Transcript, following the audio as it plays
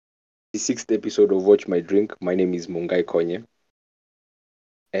sixth episode of Watch My Drink. My name is Mungai Konye,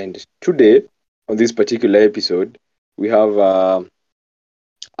 and today on this particular episode, we have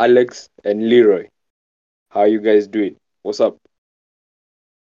Alex and Leroy. How are you guys doing? What's up?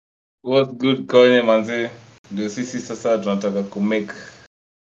 What's good Konye manze? Ndio sisi sasa tunataka kumake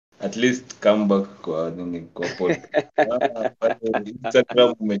at least comeback kwa nini kwa podcast. Pale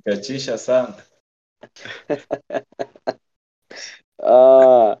Instagram umechachisha sana.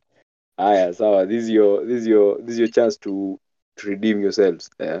 Ah, haya, sawa. This is your chance to redeem yourselves.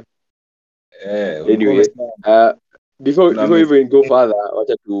 Yeah. Ulikuwa Anyway, umesema uh, before we tuna even go further, I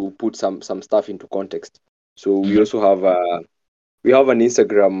wanted to put some stuff into context. So we Mhm. also have an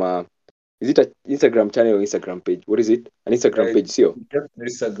Instagram. Is it an Instagram channel or Instagram page? What is it? An Instagram page, sure. Just the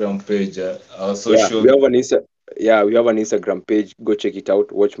Instagram page, our Yeah, social. we have an Instagram page. Go check it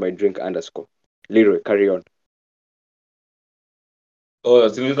out. Watch my drink underscore. Leroy, carry on.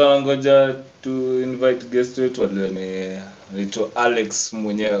 Tulikuwa ngoja to invite guest wetu anaitwa Alex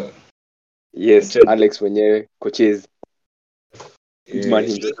mwenyewe. Yes, Acha Alex mwenyewe, coaches, Hitman eh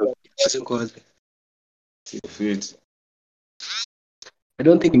himself. fit. I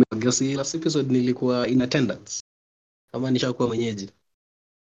don't think nimegasi last episode nilikuwa in attendance ama nishakuwa mwenyeji.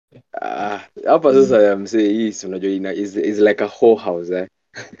 Hapa sasa msee, hii si unajua is like a whole house, eh?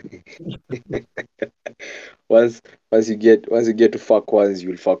 once you get to fuck once,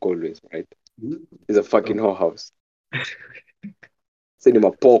 you'll fuck always, right? It's a fucking whole house. Say ni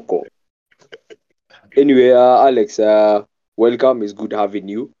mapoko. Anyway, Alex, welcome. It's good having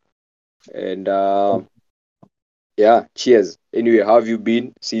you. And yeah, cheers. Anyway, how have you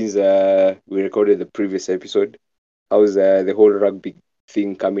been since we recorded the previous episode? How's the whole rugby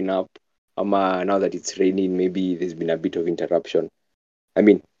thing coming up? Now that it's raining, maybe there's been a bit of interruption. I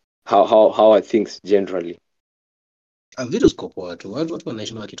mean, how are things generally? Vitu ziko poa tu. Watu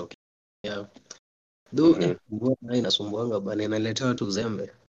wanaishi na wakitokea. Yeah. Though Mhm. mvua nayo inasumbuanga bana, inaletea watu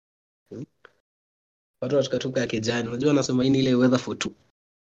uzembe. Watu watukatuka kijani. Unajua wanasema hii ni ile weather for two.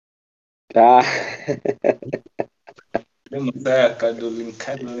 Ah, Msaya cuddling.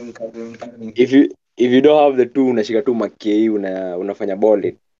 if you don't have the two, unashika tu makei, unafanya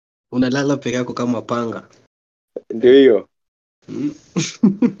bowling. Unalala peke yako kama panga. Ndio hiyo.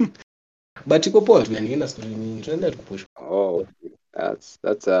 But iko poa tu, yani ina story nyingi. Tunaenda tupush. Oh,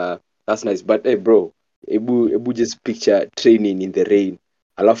 that's nice. But hey, bro, ebu just picture training in the rain.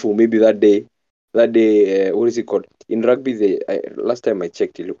 Alafu maybe that day, what is it called? In rugby, last time I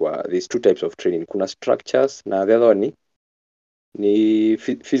checked, ilikuwa there's two types of training. Kuna structures na the other one ni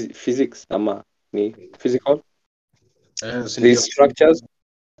physics ama ni physical. There's structures.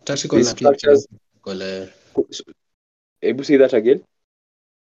 Tactical There's na pia structures. physical. Ebu say that again.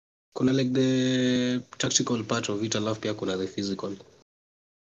 Kuna like the tactical part of it, alafu pia kuna the physical.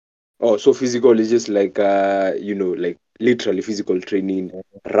 Oh, so physical is just like like literally physical training,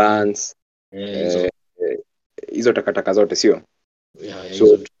 runs, Hizo. hizo takataka zote, sio? Yeah, So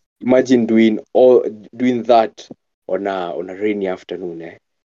hizo. imagine doing that on a rainy afternoon, eh?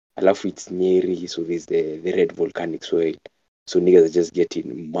 Alafu it's Nyeri, so there's the red volcanic soil. So niggas are just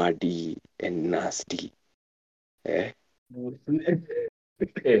getting muddy and nasty. Eh?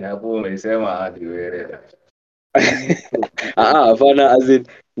 Hapo umesema hadi wewe. Hapana, as in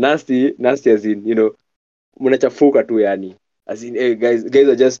nasty as in, mnachafuka tu yani. As in, hey, guys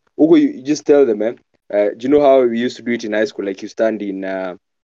are just huko, you just tell them, man. Do you know how we used to do it in high school? Like you stand in a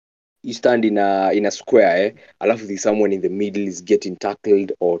square, eh? Alafu there's someone in the middle is getting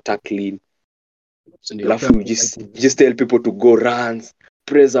tackled or tackling. Alafu you just tell people to go runs,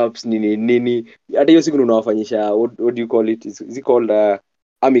 press ups, nini. Hata hiyo siku unawafanyisha, what do you call it? Is it called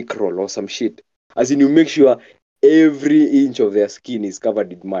army crawl or some shit? As in, you make sure every inch of their skin is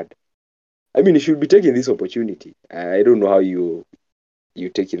covered in mud. I mean, you should be taking this opportunity. I don't know how you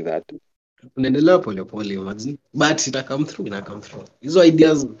taking that. Unaendelea polepole imagine, but ina come through hizo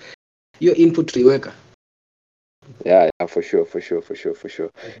ideas, hiyo input tuiweka. Yeah, for sure.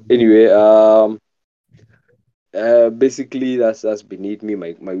 Anyway, basically that's been it.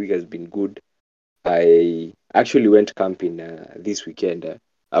 My week has been good. I actually went camping this weekend.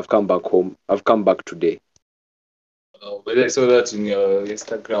 I've come back home. I've come back today. But I saw that in your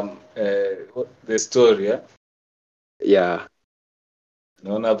Instagram, the story, yeah? Yeah.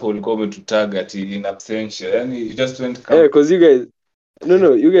 Naona hapo ulikuwa umetutag ati in absentia. Yani you just went Yeah, camp. because you guys,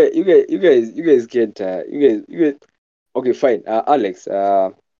 no, you guys can't. You guys. Okay, fine. Alex,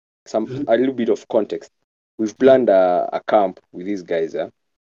 a little bit of context. We've planned a camp with these guys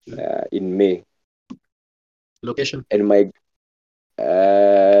in May. Location. And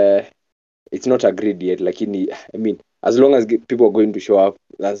it's not agreed yet. Like I mean, as long as people are going to show up,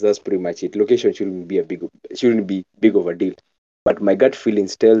 that's pretty much it. Location shouldn't be big of a deal. But my gut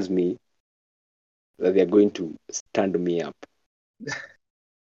feelings tells me that they're going to stand me up.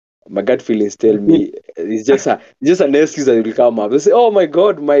 My gut feelings tell me it's just an excuse that will come up. They say, "Oh my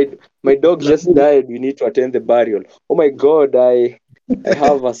God, my dog just died. We need to attend the burial. Oh my God, I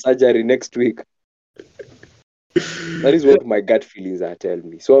have a surgery next week." That is what my gut feelings are telling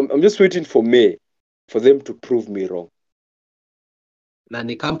me. So I'm just waiting for May for them to prove me wrong. Na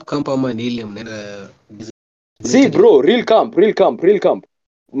ni camp ama ni ile mnaenda See bro, real camp.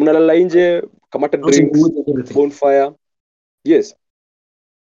 Mnalala nje, kamata drinks, bonfire. Yes.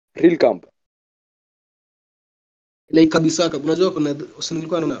 Real camp. Like kabisa, unajua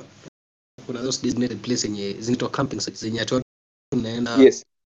nilikuwa naona kuna those designated place yenye zinaitwa camping sites zenye watu wanaenda. Yes.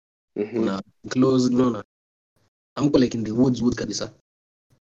 Kuna close, unaona. Amko like in the woods kabisa.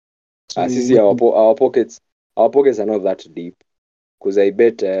 So, our pockets are not that deep, because I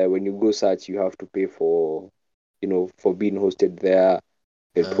bet when you go search, you have to pay for being hosted there.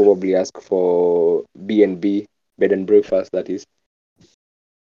 They'll probably ask for B&B, bed and breakfast, that is.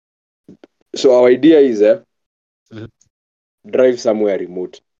 So our idea is drive somewhere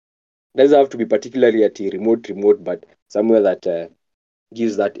remote. Doesn't have to be particularly at a remote, but somewhere that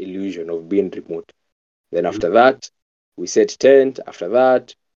gives that illusion of being remote. Then after that, we set tent. After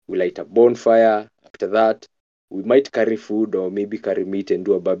that, we light a bonfire. After that, we might carry food or maybe carry meat and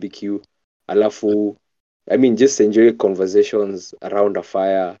do a barbecue. Alafu, just enjoy conversations around a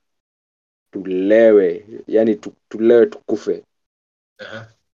fire. Tulewe tukufe.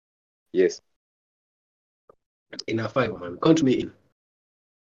 Yes. Enough, man. Count me in.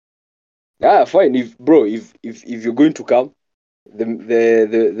 Fine. If you're going to come, the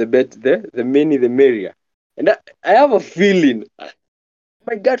many the merrier. And I have a feeling.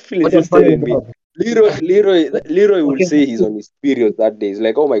 My gut feeling is just telling me. Leroy will say he's on his period that day. He's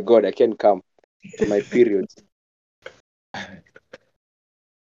like, oh my God, I can't come to my periods.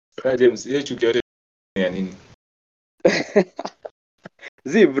 James, chuki yote ya nini?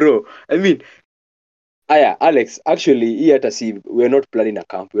 See, bro. Alex, actually, we're not planning a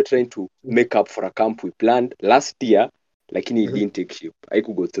camp. We're trying to make up for a camp we planned last year, lakini it didn't take shape. I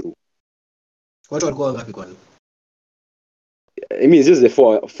could go through. Watu walikuwa ngapi kwani? It's just the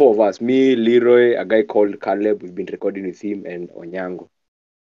four of us. Me, Leroy, a guy called Caleb. We've been recording with him, and Onyango.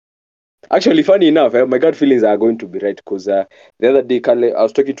 Actually, funny enough, my gut feelings are going to be right, because the other day, I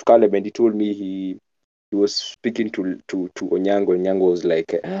was talking to Caleb, and he told me he was speaking to Onyango. Onyango was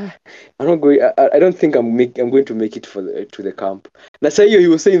like, I'm not going. I don't think I'm going to make it to the camp. Nasayo, he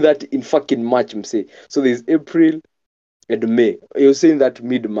was saying that in fucking March, so there's April and May. He was saying that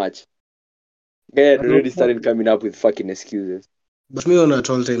mid-March. Guy had already started coming up with fucking excuses. But me on at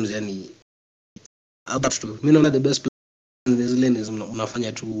all times, yani, me not the best plan in Zealand is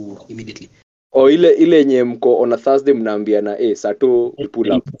mnafanya tu immediately. Ile yenye mko on a Thursday mnaambiana sato we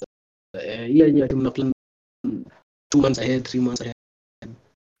pull up. Ile yenye mna plan 2 months ahead, 3 months ahead.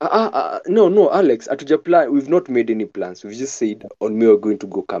 No, Alex, plan. We've not made any plans. We've just said on me we're going to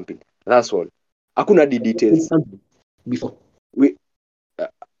go camping. That's all. Hakuna the details. Before.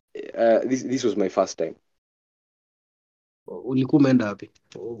 This was my first time. Ulikuwa umeenda wapi?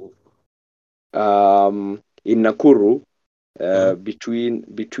 In Nakuru,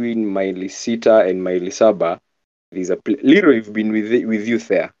 between Maili Sita and Maili Saba, there's a Leroy, you've been with you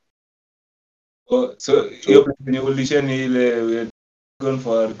there. Oh, so your plan we had gone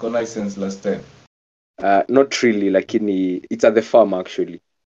for reconnaissance last time. Not really, lakini it's at the farm actually.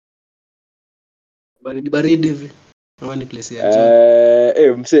 Baridi hivi. One place here.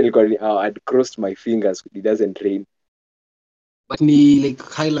 I'd crossed my fingers. It doesn't rain. But ni like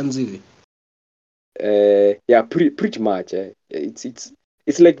highlands hivi. Yeah, pretty much.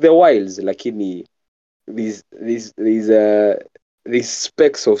 It's like the wilds, lakini these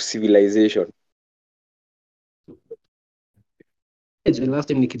specks of civilization. The last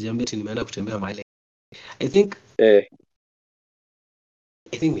time nikijiambia nimeenda kutembea mahali. I think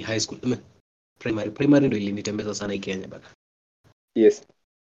ni high school. Primary ndio ilinitembeza sana Kenya bana. Yes.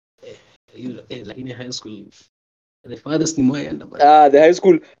 Lakini high school the farthest ni mwaenda bana.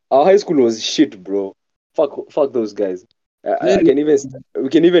 Our high school was shit, bro. Fuck those guys. We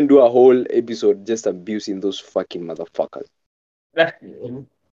can even do a whole episode just abusing those fucking motherfuckers.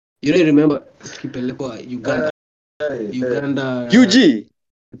 You remember tukipelekwa Uganda. UG.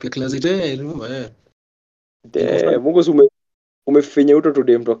 Class 8, I remember. Mungu umefanya uto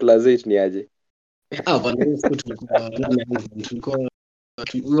today mtu class 8 ni aje? We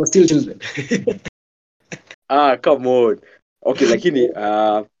were still children. Come on. Okay, lakini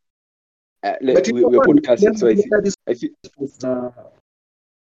But we're podcasting, so I feel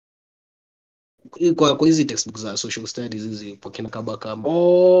kwa hizi textbook za social studies hizi kwa kina Kabaka.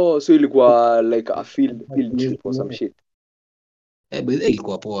 so ilikuwa like a field trip or some shit. But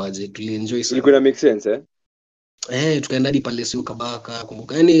ilikuwa poa aje, tulienjoy sana. Ilikuwa make sense Tukaenda hadi pale sio Kabaka,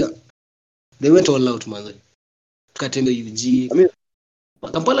 kumbuka. Yani they went all out man. Tukatembea UG. I mean,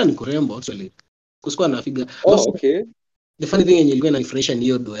 Kampala ni kurembo actually. Kusikuwa na figa. Okay. The funny thing yenye ilikuwa inanifurahisha ni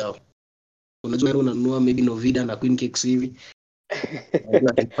hiyo do yao. Unajua unanunua maybe Novida na Queen Cakes hivi.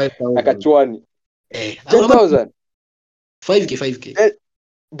 Akachwani. 10,000. 5k.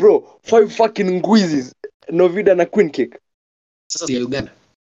 Bro, 5 fucking ngwizis. Novida na Queen Cake. Sasa si Uganda.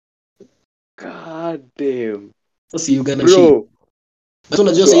 God damn. Sasa si Uganda bro. Shit. Basi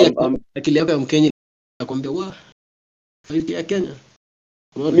unajua sasa akili yako ya Mkenya nakwambia 5k ya Kenya.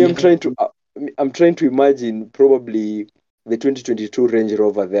 I'm trying to imagine probably the 2022 Range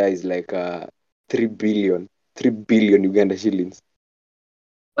Rover there is like 3 billion Uganda shillings.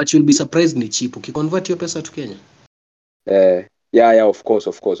 But you'll be surprised ni cheap. Ukiconvert your pesa to Kenya. Yeah, of course.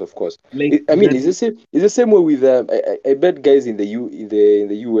 Like, I mean, it's the same way with I bet guys in the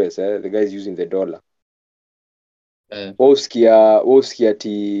US, the guys using the dollar.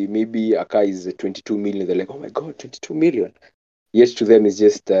 Woskia maybe a car is 22 million. They're like, oh my god, 22 million. Yes, to them is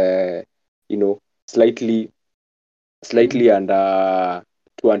just slightly under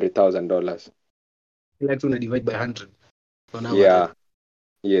 $200,000. Like to divide by 100. Yeah.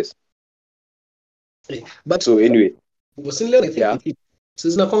 Yes. But so anyway,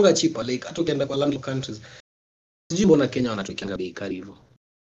 zinakwanga cheaper like hata ukienda kwa landlocked countries. Sijui mbona Kenya wanatukianga bei kali hivyo.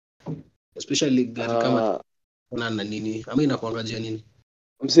 Especially gari kama na nini. Ama inakwanga je nini?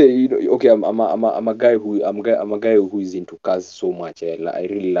 I'm saying, okay, I'm a guy who is into cars so much. I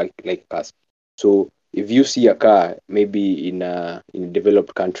really like cars. So if you see a car maybe in a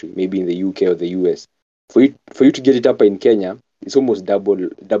developed country, maybe in the UK or the US, for you to get it up in Kenya, it's almost double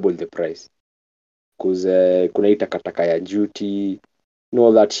the price. Because kuna hii takataka ya duty,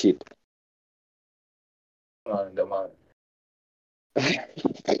 all that shit. Maandamano.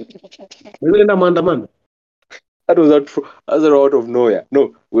 That was out of nowhere.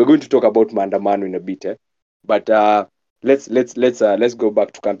 No, we're going to talk about maandamano in a bit, but let's go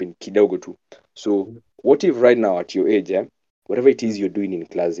back to camping kidogo too. So what if right now at your age, whatever it is you're doing in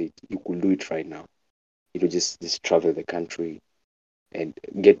class 8, you could do it right now. You know, just travel the country and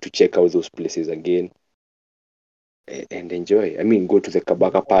get to check out those places again and enjoy. I mean, go to the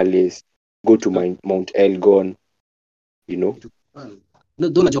Kabaka Palace, go to Mount Elgon, you know. No,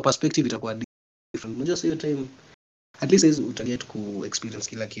 don't your perspective itakuwa different. Just your time. At least utaget ku experience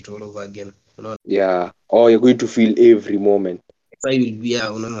kila kitu all over again. Unaona? Yeah. Or you're going to feel every moment.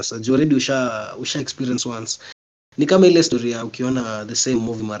 Unaona, so already usha experience once. Ni kama ile story ya ukiona the same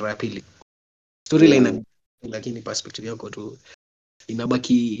movie mara ya pili. Storyline lakini perspective yako tu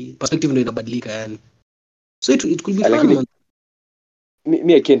inabaki, perspective ndio inabadilika yani. So it could be fun.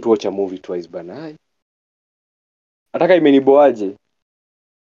 Me I can't watch a movie twice bana. Ataka imeniboaje?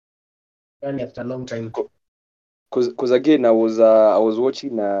 Yani after a long time. Cause again I was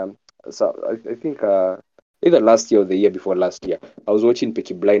watching I think either last year or the year before last year I was watching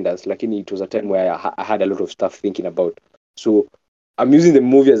Peaky Blinders. Lakini it was a time where I had a lot of stuff thinking about. So I'm using the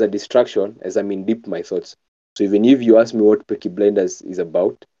movie as a distraction as I'm in deep my thoughts. So even if you ask me what Peaky Blinders is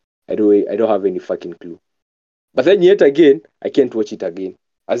about, I don't have any fucking clue. But then yet again, I can't watch it again.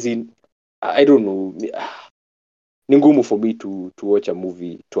 As in, I don't know. Ni ngumu for me to watch a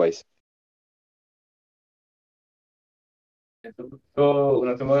movie twice. So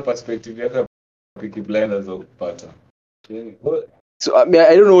unasema perspective yako Peaky Blinders au kupata. So I mean,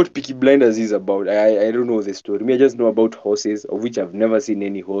 I don't know what Peaky Blinders is about. I don't know the story. I just know about horses, of which I've never seen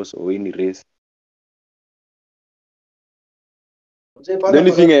any horse or any race.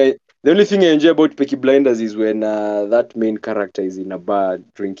 The only thing I enjoy about Peaky Blinders is when that main character is in a bar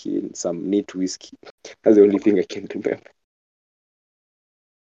drinking some neat whiskey. That's the only thing I can remember.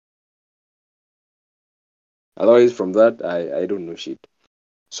 Otherwise, from that, I don't know shit.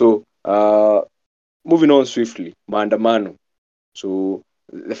 So, moving on swiftly, maandamano. So,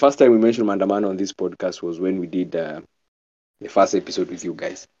 the first time we mentioned maandamano on this podcast was when we did the first episode with you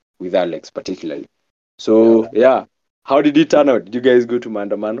guys, with Alex particularly. So, yeah. How did it turn out? Did you guys go to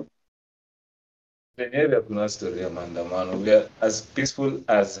maandamano? Penyewe kuna story ya maandamano. We are as peaceful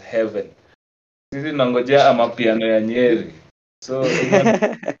as heaven. Sisi nangojea amapiano ya Nyeri. So,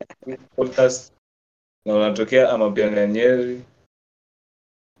 podcast na unatokea amapiano ya Nyeri.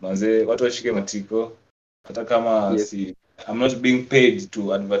 Manze, watu washike matiko. Hata kama I'm not being paid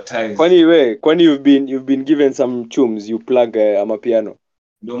to advertise. Kwani you've been given some chums, you plug amapiano.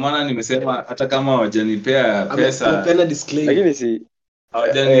 Ndio maana nimesema hata kama hawajanipea pesa, Amependa disclaimer. Lakini si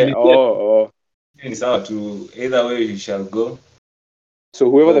hawajanilipia oh. ni sawa tu, either way you shall go. So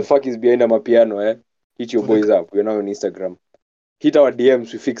whoever the Oh. fuck is behind Amapiano, hit your boys up. We're now on Instagram. Hit our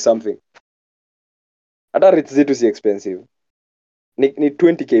DMs, we fix something. Hata rates zetu si expensive. Ni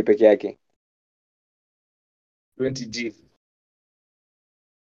 20k peke yake. 20G.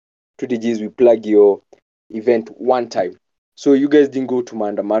 20 Gs, we plug your event one time. So you guys didn't go to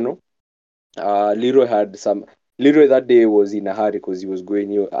Maandamano. Leroy that day was in a hurry because he was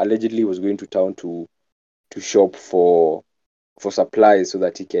allegedly was going to town to shop for supplies so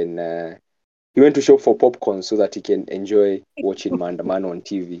that he can he went to shop for popcorn so that he can enjoy watching Maandamano on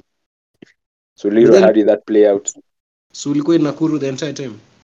TV. So Leroy, how did that play out? So ulikuwa in Nakuru the entire time?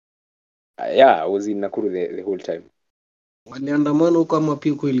 Yeah, I was in Nakuru the whole time. Waliandamana huko ama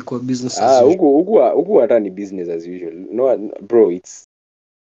pia huko ilikuwa business as usual? Huku hata ni business as usual. No, bro, it's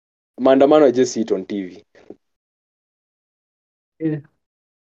Maandamano I just see it on TV. Yeah.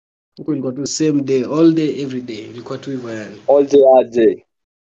 Huko ilikuwa tu same day, all day, every day. Ilikuwa tu hivyo yani. All day.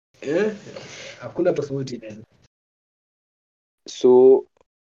 Hakuna tofauti yani. So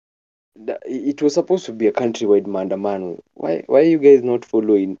it was supposed to be a countrywide Maandamano. Why are you guys not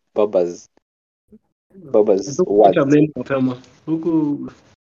following Baba's words? Huku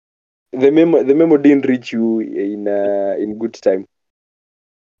The memo didn't reach you in good time.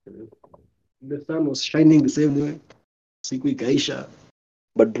 the sun was shining the same way. Siku ikaisha.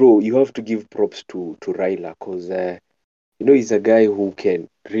 But bro, you have to give props to Raila because he's a guy who can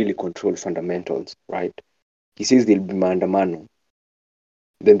really control fundamentals, right? He says there'll be Maandamano.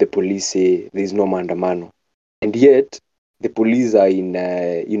 Then the police say there's no Maandamano. And yet, the police are in,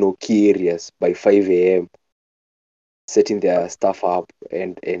 key areas by 5 a.m., setting their stuff up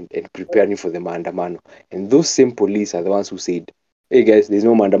and preparing for the Maandamano. And those same police are the ones who said, hey guys, there's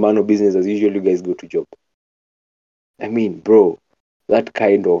no Maandamano, business as usual, you guys go to job. I mean, bro, that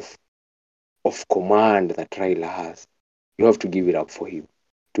kind of command that Raila has, you have to give it up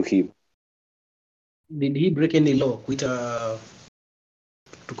to him. Did he break any law? To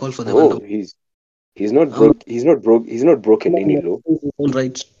call for the Maandamano? He's not broken any law.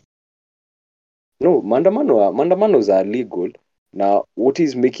 Right. No, Maandamanos are legal. Now, what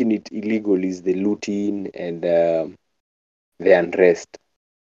is making it illegal is the looting and the unrest,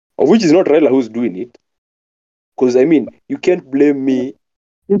 of which is not Raila who's doing it. Because, I mean, you can't blame me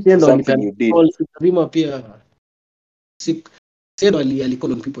for something you did.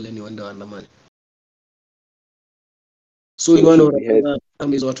 So you want to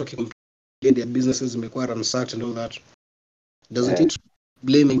watu wakicomplain their businesses zimekuwa ransacked and all that. Doesn't it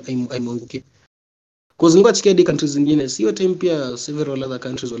blame aimunguke? Because ngoja chikia di countries zingine, sio time pia several other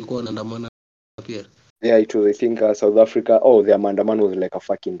countries walikuwa wanaandamana pia. Yeah, it was, I think, South Africa. Oh, their Maandamano was like a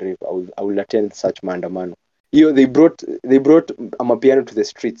fucking rave. I will attend such Maandamano. They brought Amapiano to the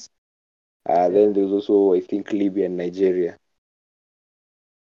streets. Then there was also, I think, Libya and Nigeria.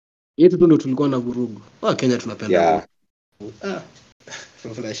 Yetu tu ndo tulikuwa na vurugu. Kenya tunapenda vurugu.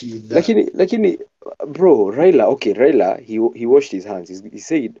 Lakini bro, Raila, he washed his hands. He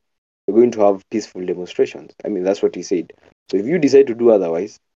said we're going to have peaceful demonstrations. I mean, that's what he said. So if you decide to do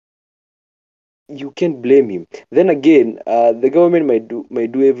otherwise, you can't blame him. Then again, the government might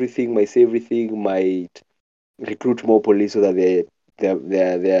do everything, might say everything, might recruit more police so that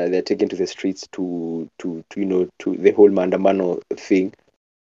they're taken to the streets to the whole Maandamano thing.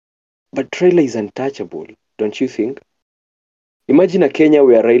 But Raila is untouchable, don't you think? Imagine a Kenya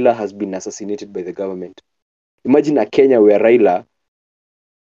where Raila has been assassinated by the government. Imagine a Kenya where Raila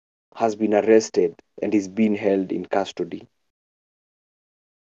has been arrested and is being held in custody.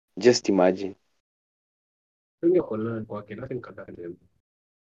 Just imagine. Bro,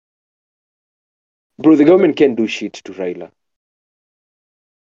 the government can't do shit to Raila.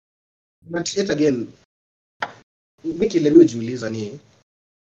 But yet again, Miki leo jiuliza ni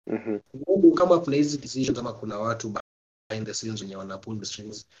kama kuna hizi decisions kama kuna watu behind the scenes wenye wana pull the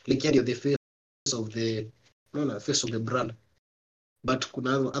strings. Like you're the face of the face of the brand. But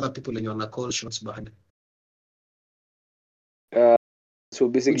kuna other people wenye wana call shots behind. So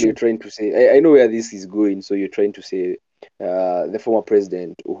basically you're trying to say, I know where this is going, so you're trying to say the former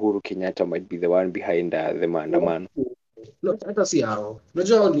president Uhuru Kenyatta might be the one behind the Maandamano. No, hata si hao.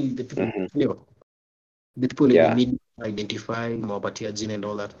 Unajua ni the people, the people in the media identify, mawapatia jina and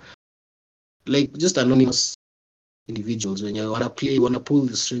all that. Like just anonymous individuals when you wanna pull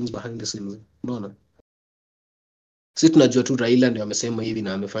the strings behind the scenes. Unaona? Sisi tunajua tu Raila ndio amesema hivi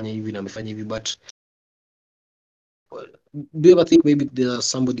na amefanya hivi na amefanya hivi, but do you ever think maybe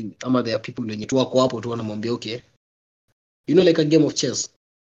there's somebody ama there are people wenye tu wako hapo tu wanamwambia okay, like a game of chess,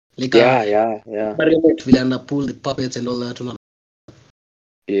 Like Yeah. marionette vile ana pull the puppets and all that, unaona.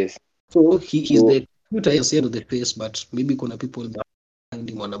 Yes. So he's So the computer, yes, end of the face, but maybe kuna people behind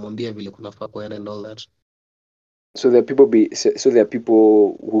him wanamwambia vile kunafaa kuenda and all that. so there are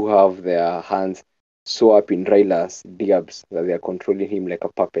people who have their hands so up in Raila's diabs that they are controlling him like a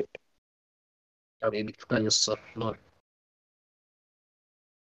puppet. Maybe kufanya sasa, unaona.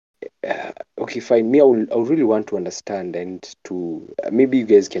 Okay, fine. Me, I would really want to understand and to maybe you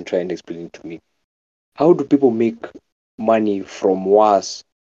guys can try and explain it to me. How do people make money from wars?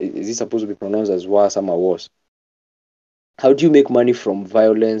 Is it supposed to be pronounced as wars or wars? How do you make money from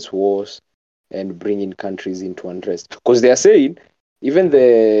violence, wars, and bringing countries into unrest? Because they are saying even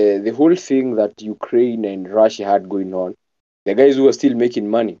the whole thing that Ukraine and Russia had going on, the guys who are still making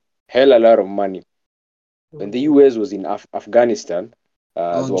money, hell a lot of money. When the US was in Afghanistan, they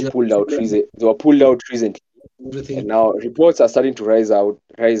were pulled out. They were pulled out recently, everything. and now reports are starting to rise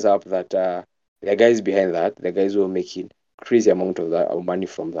up that the guys behind that, the guys who are making crazy amount of that of money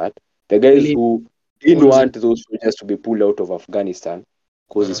from that, the guys Really? who didn't want those soldiers to be pulled out of Afghanistan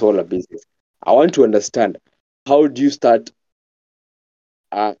because it's all a business. I want to understand, how do you start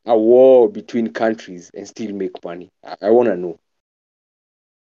a war between countries and still make money? I want to know.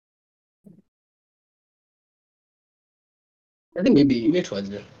 I think maybe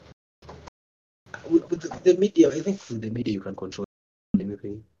inaitwaje, with the media. I think with the media you can control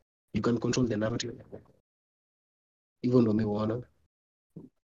anything. You can control the narrative, even though umeona,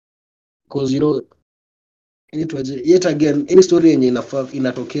 because inaitwaje, yet again any story yenye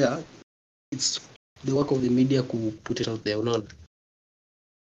inatokea, it's the work of the media to put it out there, unaona.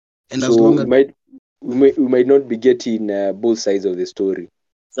 And as So long as we might not be getting both sides of the story.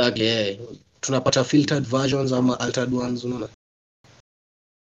 exactly, yeah, tunapata filtered versions ama altered ones, unaona.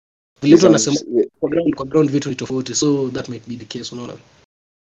 Vile mtu anasema kwa ground vitu ni tofauti, so that might be the case, unaona.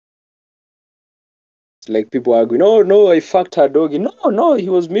 It's like people arguing, no, I fucked her doggy. No, he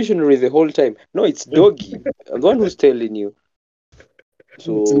was missionary the whole time. No, it's doggy. I'm the one who's telling you.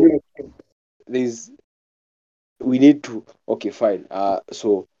 So we need to, okay, fine.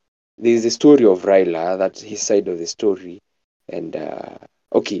 So there's the story of Raila, that's his side of the story. And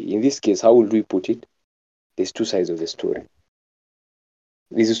okay, in this case, how would we put it? There's two sides of the story.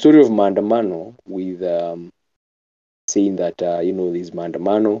 There's a story of Maandamano with saying that there's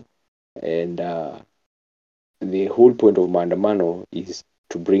Maandamano, and the whole point of Maandamano is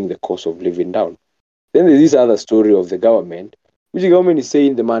to bring the cost of living down. Then there's this other story of the government, which the government is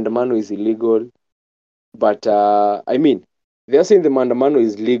saying the Maandamano is illegal. But I mean, they're saying the Maandamano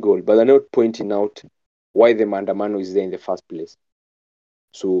is legal, but they're not pointing out why the Maandamano is there in the first place.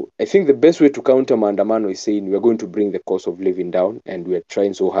 So I think the best way to counter Maandamano is saying we're going to bring the cost of living down, and we're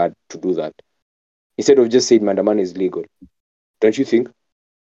trying so hard to do that, instead of just saying Maandamano is legal. Don't you think?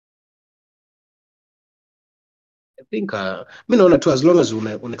 I think mi naona tu as long as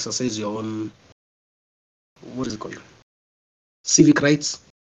una exercise your own, what is it called, civic rights.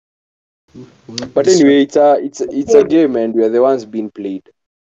 But anyway, it's a game, and we are the ones being played.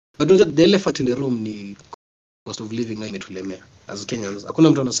 But the elephant in the room ni cost of living na imetulemea as Kenyans. Hakuna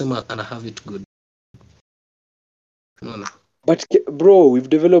mtu anasema ana have it good. Unaona? But bro, we've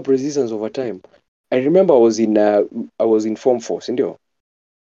developed resistance over time. I remember I was in Form 4, ndio?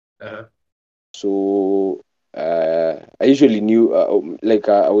 So I usually knew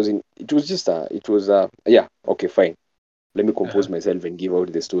I was in. It was yeah, okay, fine. Let me compose myself and give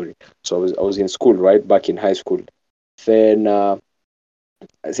out the story. So I was in school, right, back in high school. Then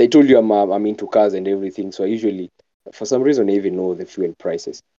as I told you, I'm into cars and everything. So I usually, for some reason, I even know the fuel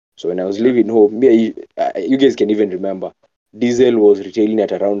prices. So when I was leaving home, you guys can even remember, diesel was retailing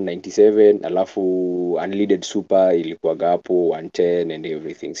at around 97, alafu unleaded super ilikuwaga hapo 110 and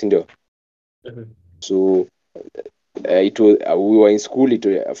everything, si ndio? So it was we were in school.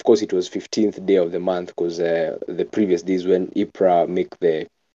 Of course, it was 15th day of the month, because the previous days when IPRA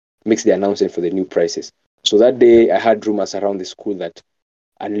makes the announcement for the new prices. So that day, I had rumors around the school that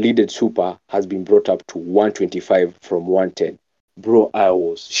unleaded super has been brought up to 125 from 110. Bro, I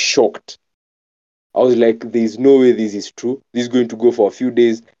was shocked. I was like, there's no way this is true. This is going to go for a few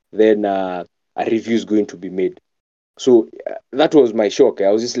days, then a review is going to be made. So that was my shock. I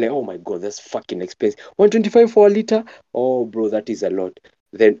was just like, oh my god, that's fucking expensive. 125 for a liter? Oh bro, that is a lot.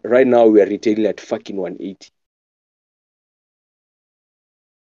 Then right now we are retailing at fucking 180.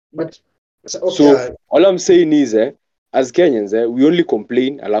 But so all I'm saying is, as Kenyans, we only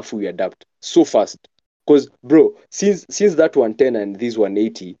complain, alafu we adapt so fast. Because bro, since that 110 and this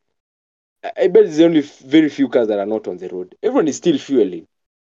 180, I bet there's only very few cars that are not on the road. Everyone is still fueling.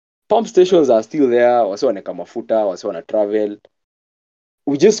 Pump stations are still there. Wase waneka mafuta, wase wana travel.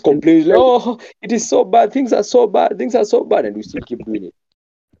 We just complain, like, oh, it is so bad, things are so bad, and we still keep doing it.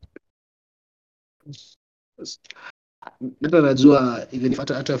 Hata najua even if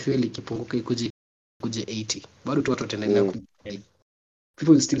hata fuel ikipunguka ikuje 80 bado tu watu wataendelea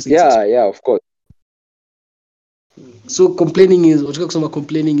people will still say yeah, of course. So complaining is, unataka kusema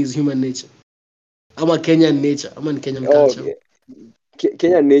complaining is human nature ama Kenyan nature ama ni Kenyan culture?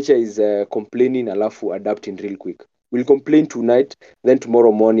 Kenyan nature is complaining alafu adapting real quick. We'll complain tonight, then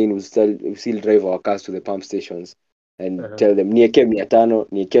tomorrow morning we'll still drive our cars to the pump stations and tell them nieke 500,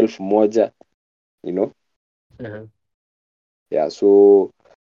 nieke 1000, you know. Yeah, so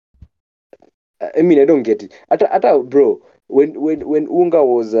I mean, I don't get it. Ata bro, when unga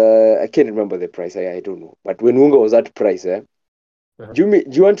was I can't remember the price. I don't know, but when unga was that price, do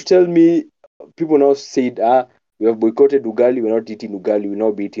you want to tell me people now said we have boycotted ugali, we're not eating ugali, we'll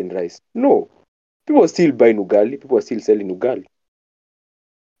not be eating rice? No, people are still buying ugali, people are still selling ugali,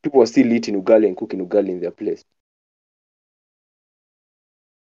 people are still eating ugali and cooking ugali in their place.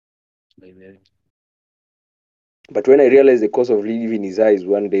 But when I realized the cost of living is high is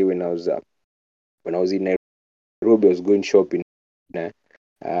one day when I was in Nairobi, I was going shopping. I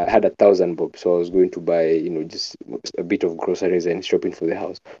had 1,000 bob, so I was going to buy, just a bit of groceries and shopping for the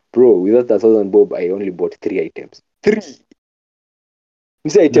house. Bro, with that 1,000 bob, I only bought 3 items. 3.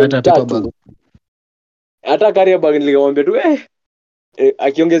 Msi item tatu. Hata carrier bag nikamwambia tu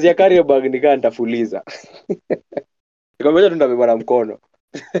akiongezea carrier bag nikaa nitafuliza. Nikamwambia tu ndabeba na mkono.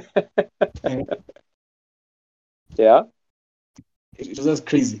 Yeah. It was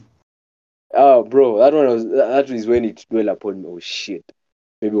crazy. Oh, bro, that is when it dwell upon me. Oh shit.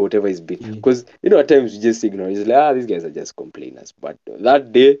 Maybe whatever is big. Because, at times you just ignore. It's like, these guys are just complainers. But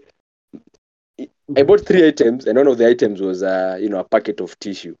that day, I bought 3 items, and one of the items was, a packet of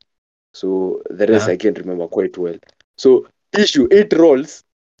tissue. So the rest I can't remember quite well. So tissue, 8 rolls,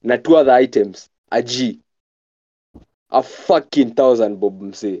 na 2 other items, a G. A fucking 1,000 bob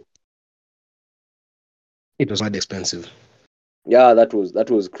mse. It was not expensive. Yeah, that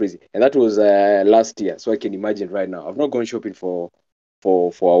was crazy. And that was last year. So I can imagine right now. I've not gone shopping for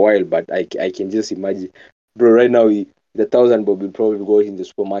a while, but I can just imagine. Bro, right now the 1,000 bob will probably go in the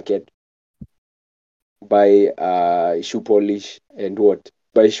supermarket, buy shoe polish and what?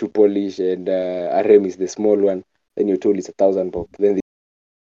 Buy shoe polish and RM is the small one. Then you're told it's 1,000 bob. Then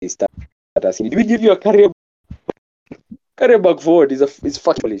they start asking, did we give you a carrier bag for what? It's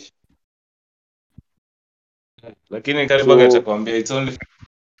fucking polish. Lakini carrier bag atakwambia it's only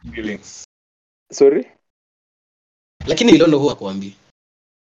feelings. Sorry? Lakini Ilondo huwa akwambii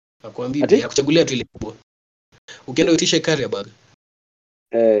ya kuchagulia tu ile kubwa. Ukienda uitishe carrier bag.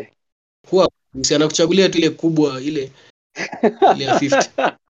 Huwa anakuchagulia tu ile kubwa ile ya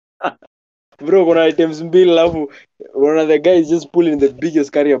 50. Bro, kuna items mbili alafu one of the guys just pulling the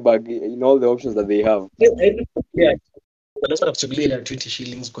biggest carrier bag in all the options that they have. Yeah. Wanataka kuchagulia ile 20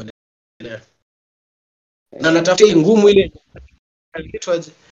 shillings kwa dada. Na natafuta ngumu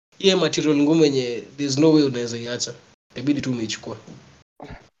ilealitwaje? Ile material ngumu yenye there's no way unaweza iacha. Inabidi tu umeichukua.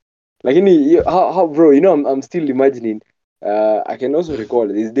 Lakini how bro, I'm still imagining I can also recall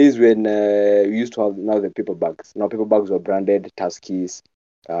these days when we used to have now the paper bags. Now paper bags were branded Tuskies,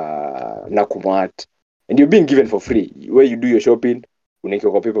 Nakumat, and you're being given for free. Where you do your shopping, unake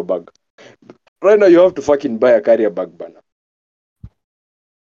your paper bag. Right now you have to fucking buy a carrier bag bana.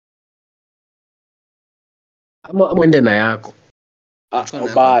 Ama mwende na yako.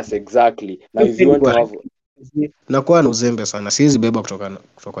 Bas, exactly. Now if you want to have nakuwa na uzembe sana. Siwezi beba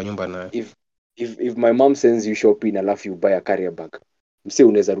kutoka nyumba nayo. If my mom sends you shopping alafu you buy a carrier bag, mse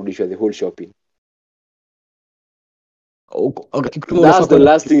unaweza rudishwa the whole shopping. That's the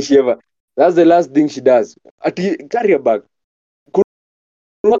last thing she does. Ati carrier bag.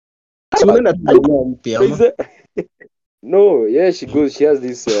 No, yeah, she has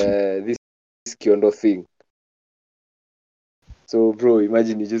this kiondo thing. So bro,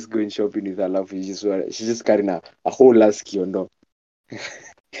 imagine you just going shopping with her love, she's just carrying a whole last kiondo.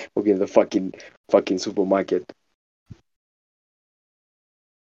 Okay, the fucking supermarket.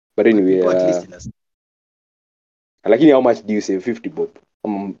 But anyway, lakini how much do you save? 50 bob?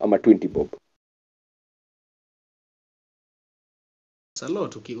 I'm a 20 bob. It's a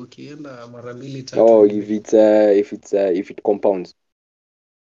lot. Ukienda mara mbili tatu. Oh, if it compounds.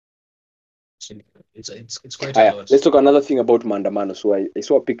 It's quite a lot. Let's talk another thing about maandamano. So I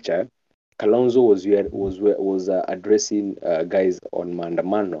saw a picture. Kalonzo was addressing guys on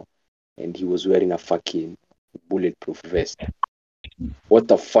maandamano, and he was wearing a fucking bulletproof vest. What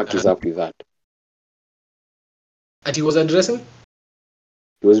the fuck is up with that? And he was addressing?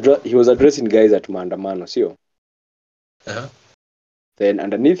 He was addressing guys at maandamano, sio? Uh-huh. Then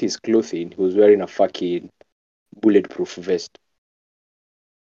underneath his clothing, he was wearing a fucking bulletproof vest.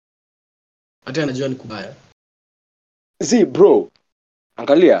 Hata anajua ni kubaya. See, bro,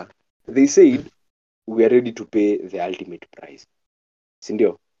 angalia, they said we are ready to pay the ultimate price.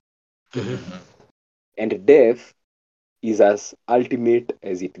 Sindio? And death is as ultimate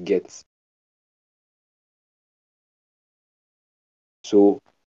as it gets. So,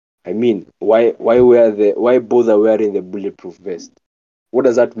 I mean, why bother wearing the bulletproof vest? What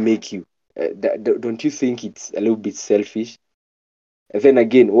does that make you? Don't you think it's a little bit selfish? And then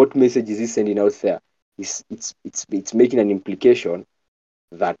again, what message is he sending out there? It's making an implication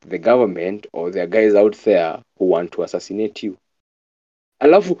that the government or there are guys out there who want to assassinate you.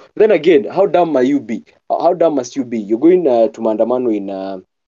 Alafu, then again, how dumb must you be? How dumb must you be? You're going to maandamano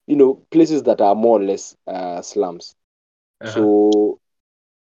in places that are more or less slums. So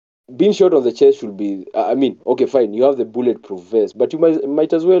being shot on the chest should be, I mean, okay, fine, you have the bulletproof vest, but you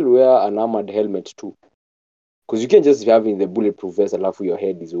might as well wear an armored helmet too. Because you can't just have in the bulletproof vest alafu your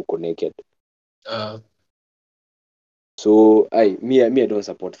head is all naked. So I don't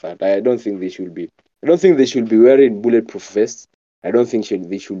support that. I don't think they should be wearing bulletproof vests. I don't think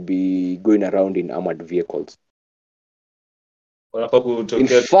they should be going around in armored vehicles. In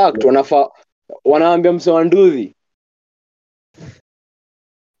fact, wanaambia mse wa nduthi.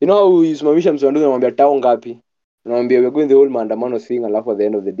 You know how usimamisha mse wa nduthi anamwambia tao ngapi? Anamwambia we're going the whole maandamano thing alafu at the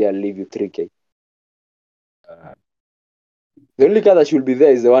end of the day I'll leave you 3k. The only car that should be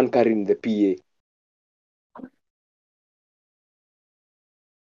there is the one carrying the PA.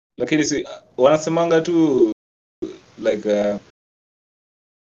 Lakini si wanasemanga tu like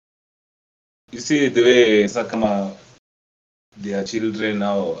you see the way sasa kama their children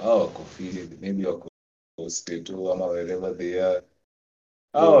now wako feed maybe wako state ama wherever they are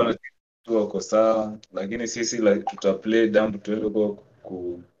tu wako sawa, lakini sisi like tuta play down tuende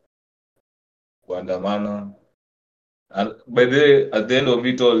kuandamana. And by the way, at the end of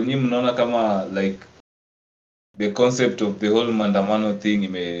it all, nyinyi mnaona kama like the concept of the whole maandamano thing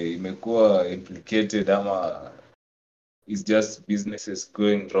imekuwa implicated ama it's just businesses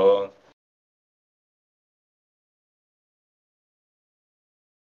going wrong?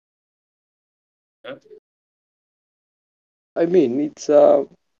 I mean, it's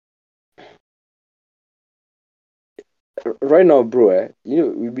right now, bro.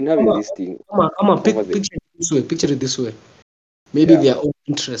 We've been having this thing. Picture it this way. Maybe their own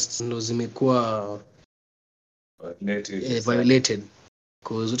interests ndo zimekuwa violated.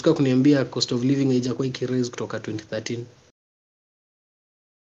 Because utaka kuniambia cost of living haijakuwa ikiraise kutoka 2013.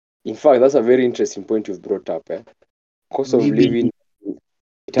 In fact, that's a very interesting point you've brought up. Cost of living,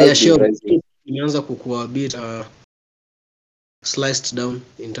 it has been rising. Imeanza kukua a bit sliced down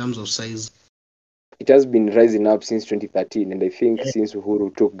in terms of size. It has been rising up since 2013, and I think since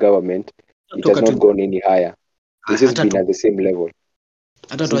Uhuru took government, it has not gone any higher. It has been at the same level.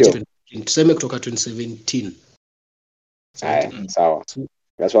 Hata tuache tuseme kutoka 2017. Sawa.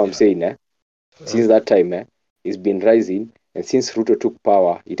 That's what I'm saying. Since that time, it's been rising, and since Ruto took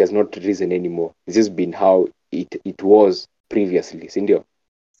power, it has not risen anymore. It's just been how it was previously. Sindio?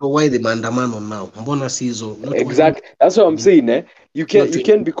 So why the maandamano now? Mbona si hizo? Exactly. That's what I'm saying. You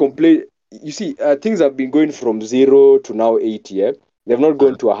can't be complaining. You see, things have been going from 0 to now 80. They've not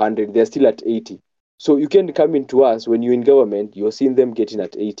gone to 100. They're still at 80. So you can come into us when you're in government, you're seeing them getting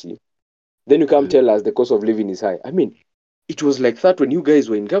at 80. Then you come tell us the cost of living is high. I mean, it was like that when you guys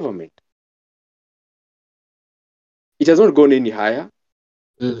were in government. It has not gone any higher.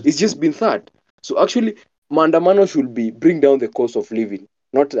 It's just been that. So actually, maandamano should be bring down the cost of living,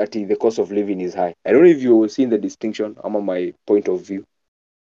 not that the cost of living is high. I don't know if you've seen the distinction among my point of view.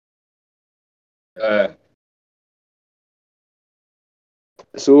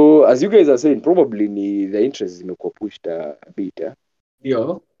 So as you guys are saying, probably the interest zimekuwa pushed a bit.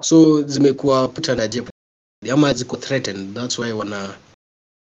 Yeah. So zimekuwa put under jeopardy. Ama ziko threatened. That's why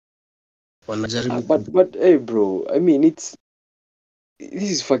wanajaribu. But hey bro, I mean this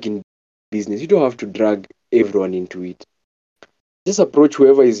is fucking business. You don't have to drag everyone into it. Just approach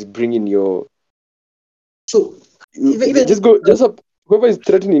whoever is bringing your. So whoever is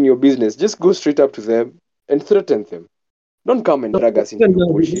threatening your business, just go straight up to them and threaten them. Don't come and drag us into your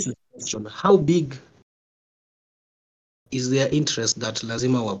bullshit. How big is their interest that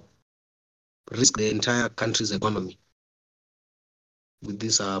lazima wa risk the entire country's economy with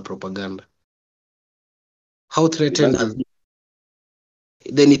this propaganda? How threatened are they?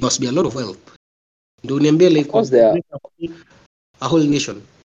 Then it must be a lot of wealth. Do niambia like of course they are a whole nation.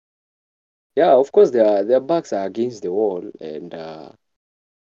 Yeah, of course their backs are against the wall, and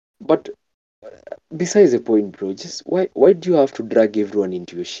but besides the point, bro, just why do you have to drag everyone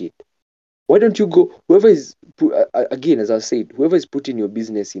into your shit? Why don't you go, whoever is, again, as I said, whoever is putting your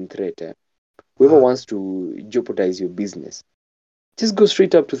business in threat, whoever wants to jeopardize your business, just go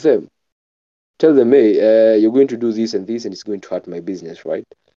straight up to them. Tell them, hey, you're going to do this and this, and it's going to hurt my business, right?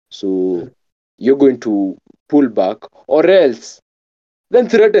 So you're going to pull back, or else, then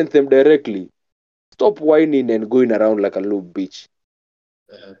threaten them directly. Stop whining and going around like a little bitch.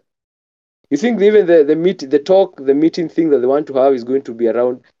 You think even the meeting thing that they want to have is going to be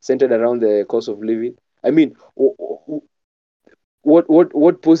centered around the cost of living? I mean, what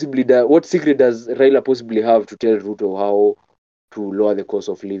secret does Raila possibly have to tell Ruto how to lower the cost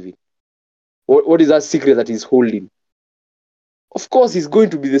of living? What is that secret that he's holding? Of course, it's going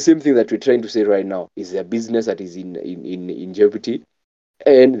to be the same thing that we're trying to say right now. Is their business that is in jeopardy,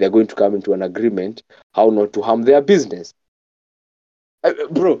 and they're going to come into an agreement how not to harm their business.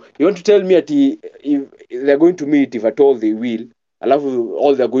 Bro, you want to tell me that if they're going to meet, if at all they will,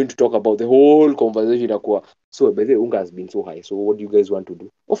 all they're going to talk about, the whole conversation, so by the unga has been so high, so what do you guys want to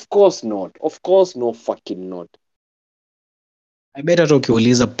do? Of course not. Of course no fucking not. I bet hata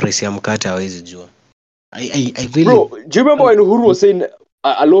ukiuliza price ya mkate hawezi jua. I really... Bro, do you remember when Uhuru was saying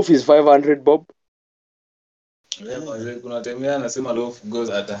a loaf is 500 bob? Kuna time anasema loaf goes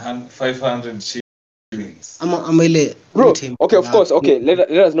at 500 shillings. Ama ile Bro, okay, of course, okay, let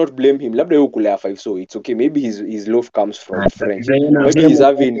us not blame him. Labda ukula 5, so it's okay. Maybe his loaf comes from French. Maybe he's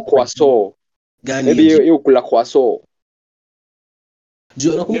having croissant. Maybe you ukula croissant.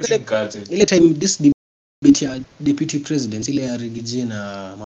 Nakumbuka ile time this debate ya deputy president ile ya Rigiji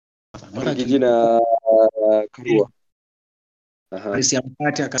na Karua. Price ya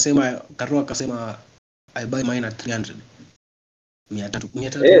mkate Karua akasema I buy mine at 300.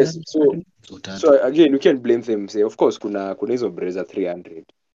 300. Yes, so again, you can't blame them. Say, of course, kuna hizo breads at 300.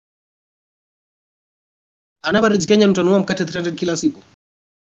 An average Kenyan mtanunua mkate 300 kila siku.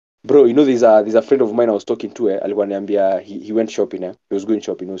 Bro, you know there's a friend of mine I was talking to, alikuwa niambia he went shopping, he was going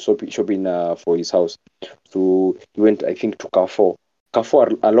shopping, he was shopping for his house. So he went, I think, to Carrefour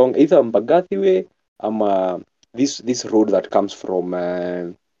along either Mbagathi way this road that comes from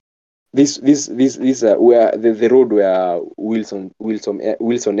this where the road where Wilson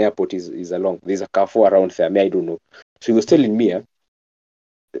Airport is along. There's a Carrefour around there. I don't know. So he was telling me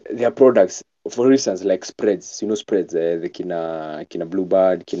their products, for instance, like spreads, spreads, the kina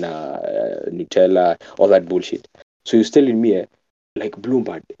Bluebird, kina Nutella, all that bullshit. So he was telling me like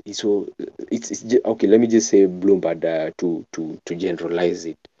Bluebird. So it's okay. Let me just say Bluebird to generalize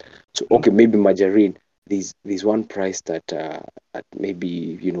it. So okay, maybe margarine. There's one price that at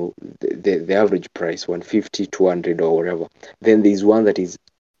maybe the average price 150, 200 or whatever. Then there's one that is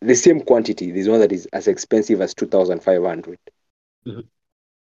the same quantity. There's one that is as expensive as 2,500. Mm-hmm.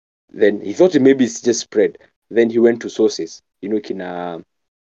 Then he thought maybe it's just spread. Then he went to sauces. Kina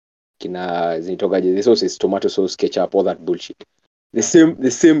zinitogaje, the sauces, tomato sauce, ketchup, all that bullshit. The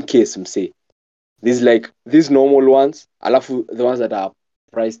same case, say. There's like these normal ones, alafu the ones that are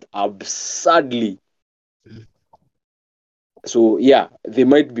priced absurdly. So yeah, they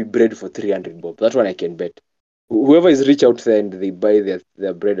might be bread for 300 bob. That one I can bet. Whoever is rich out there and they buy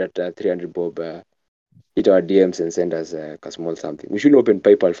their bread at 300 bob, hit our DMs and send us a small something. We should open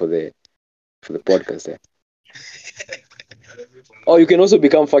PayPal for the podcast there. Oh, you can also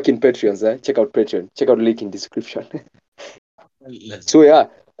become fucking Patreons. Check out Patreon. Check out link in description. So yeah,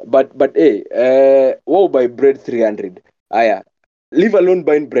 but hey, whoa, buy bread 300. Yeah, leave alone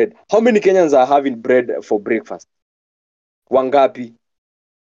buying bread. How many Kenyans are having bread for breakfast? Wangapi?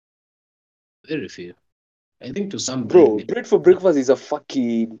 Very few. I think to some bread for breakfast is a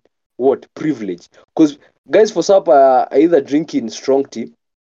fucking privilege. Because guys for supper are either drinking strong tea,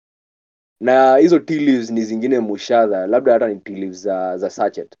 na hizo tea leaves ni zingine mushadha, labda hata ni tea leaves za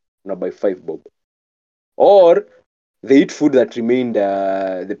sachet na by 5 bob, or they eat food that remained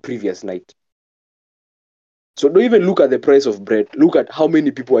the previous night. So don't even look at the price of bread. Look at how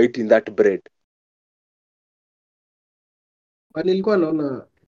many people are eating that bread. But nilikuwa naona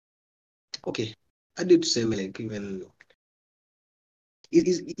okay, hadi tuseme like even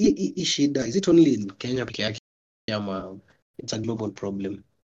is shida, is it only in Kenya peke yake ama it's a global problem?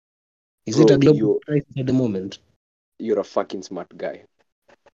 Is it a global crisis at the moment? You're a fucking smart guy.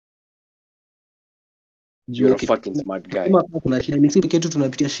 You're a fucking smart guy. Kuna shida, ni sisi pekee tu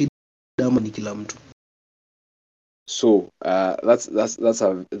tunapitia shida ama ni kila mtu? So that's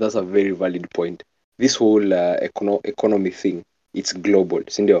a very valid point. This whole economy thing, it's global,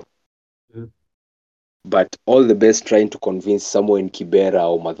 sindio? But all the best trying to convince someone in Kibera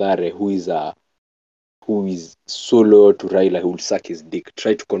or Mathare who is who is so loyal to Raila, who will suck his dick.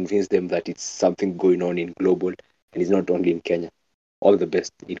 Try to convince them that it's something going on in global and it's not only in Kenya. All the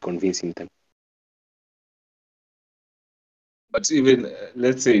best in convincing them. But even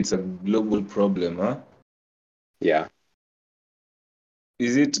let's say it's a global problem, huh? Yeah.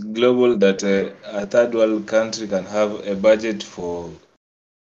 Is it global that a third world country can have a budget for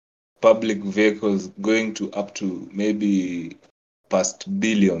public vehicles going to up to maybe past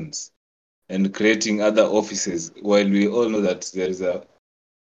billions and creating other offices, while we all know that there is a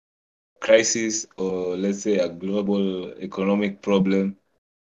crisis or let's say a global economic problem?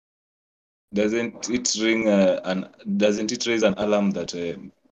 Doesn't it raise an alarm that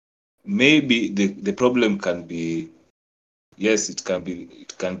maybe the problem can be, yes, it can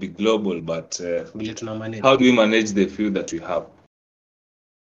be global, but how do we manage the few that we have?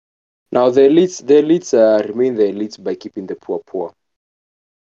 Now the elites remain the elites by keeping the poor.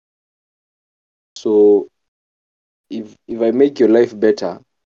 So if I make your life better,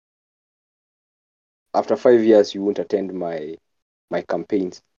 after 5 years you won't attend my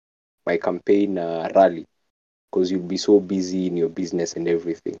campaign rally because you'll be so busy in your business and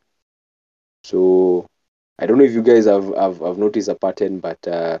everything. So I don't know if you guys have noticed a pattern, but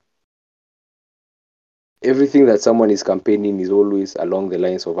everything that someone is campaigning is always along the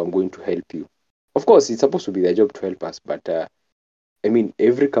lines of I'm going to help you. Of course, it's supposed to be their job to help us, but I mean,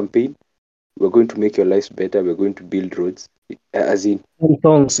 every campaign, we're going to make your lives better. We're going to build roads. As in,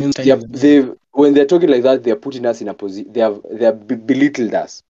 when they're talking like that, they're putting us in a position. They have belittled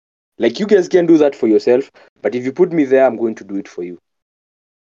us. Like, you guys can do that for yourself, but if you put me there, I'm going to do it for you.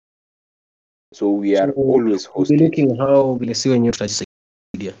 So we are always hostage. Looking how vile si wenyewe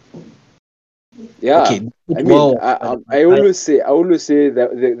tutajisaidia. Yeah. Okay. I mean, I always say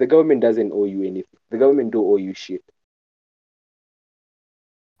that the government doesn't owe you anything. The government don't owe you shit.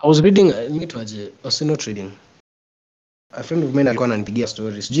 I was reading Osino Trading. A friend of mine alikuwa ananipigia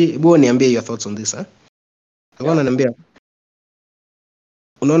stories. Hebu niambie your thoughts on this, huh? Alikuwa ananiambia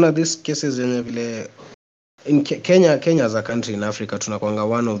unaona these cases zenye vile in Kenya as a country in Africa tunakuanga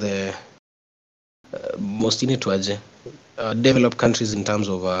one of the most developed countries in terms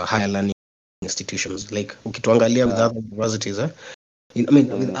of higher learning institutions. Like ukituangalia with other universities,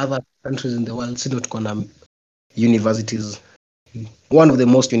 with other countries in the world, sisi tuko na universities, one of the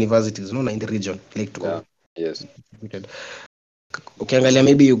most universities in the region, like yes. Ukiangalia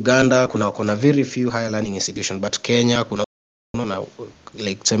maybe Uganda kuna very few higher learning institutions, but Kenya kuna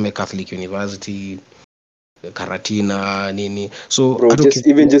like tuseme Catholic University, Karatina nini. So bro,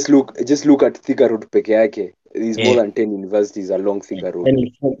 just look at Thika Road peke yake. There's more than 10 universities along Thika Road.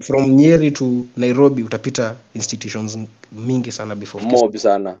 And from Nyeri to Nairobi utapita institutions mingi sana before. Mob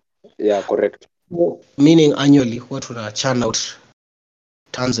sana. Yeah, correct. Meaning annually what tuna churn out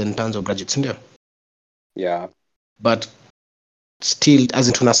tons and tons of graduates, ndio? Yeah. But still as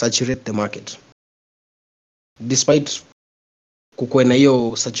in tuna saturate the market. Despite kukuwe na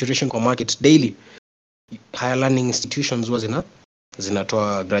hiyo saturation kwa market daily, higher learning institutions huwa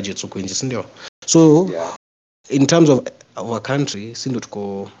zinatoa graduates huko nje, ndio? So in terms of our country, si ndio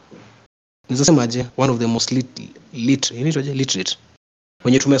tuko nisemaje one of the most literate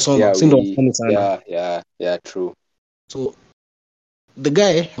wenye tumesoma, si ndio sana. Yeah, true. So the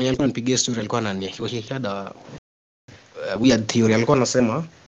guy mwenye alikuwa anipigia story alikuwa he had a weird theory. Alikuwa anasema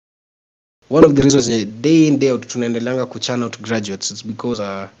one of the reasons day in day out tunaendeleanga kuchurn out graduates is because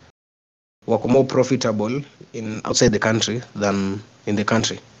wako more profitable in outside the country than in the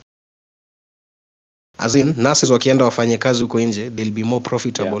country. As in, nurses wakienda wafanye kazi huko nje, they'll be more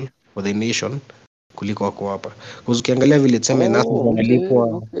profitable for the nation kuliko wako hapa. Because ukiangalia vile tuseme nurses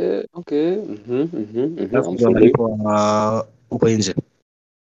wanalipwa wanalipwa huko nje,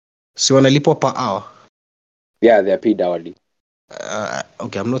 si wanalipwa per hour? Yeah, they are paid hourly.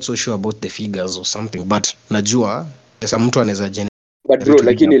 Okay, I'm not so sure about the figures or something, but najua pesa mtu anaweza generate. But bro,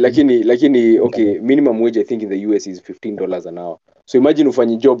 lakini okay, minimum wage I think in the US is $15 an hour. So imagine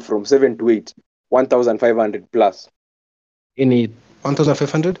ufanye job from 7 to 8, 1,500 plus. Any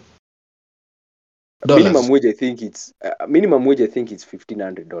 1,500? Minimum wage I think it's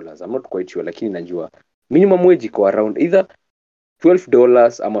 $1,500. I'm not quite sure, lakini najua minimum wage iko around either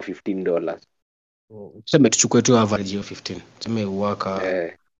 $12 ama $15. Tuseme tuchukue tu average hiyo 15. Tuseme work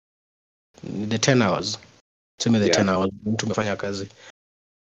the 10 hours. Tuseme the 10 hours mtu umefanya kazi.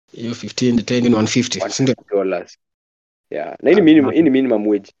 Hiyo 15 the 10 in 150, si ndio? $150. Yeah. Na hii minimum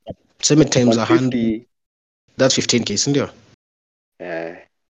wage. Tuseme times 100. That's 15k, si ndio?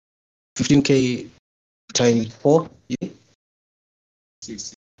 15k times 4,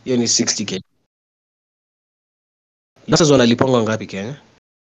 hiyo ni 60k. Sasa wanalipanga ngapi Kenya?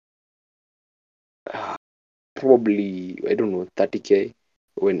 probably, I don't know, 30k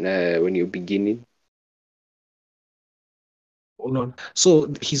when you're beginning. So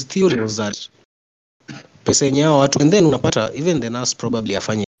his theory was that pesa yenye hao watu, and then unapata even the nurse probably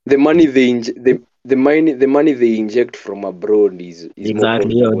afanye The money the money they inject from abroad is more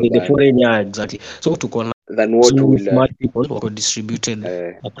exactly, yeah, profitable the foreign, yeah, exactly. So tuko na than what so will smart people who are distributed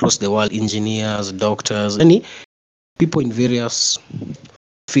across the world, engineers, doctors, any people in various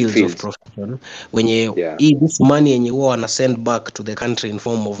fields of profession, wenye this money yenye huwa wana send back to the country in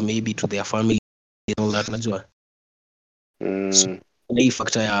form of maybe to their family and all that, najua so, hii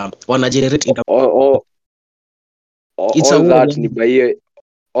factor ya wana generate income.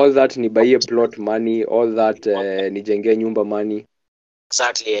 All that ni buy plot money, all that nijengee nyumba money.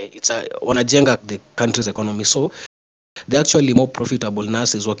 Exactly, it's wanajenga the country's economy, so they're actually more profitable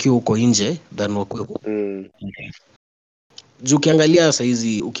nurses wakiwa huko nje than wakiwa huko. Juu ukiangalia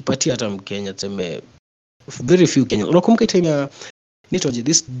saizi ukipatia hata Mkenya tuseme very few Kenya. Unakumbuka time ya nitoje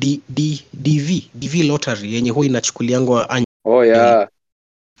this DV lottery yenye huwa inachukuliangwa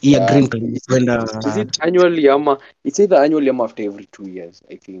green card kwenda. Is it annually ama it's either annually ama after every 2 years,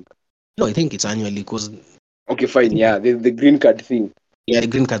 I think. No, I think it's annually because okay, fine, yeah, the green card thing. Yeah, the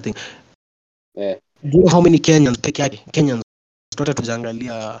green card thing. Yeah. Do you know how many Kenyans tuta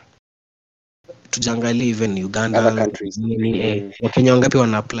tujangalia even Uganda, other countries. Wakenya wangapi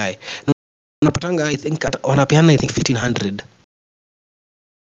wana apply? Unapatanga I think wanapeana 1500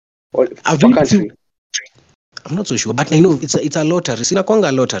 per country. I'm not so sure, but I know it's a lottery. Sina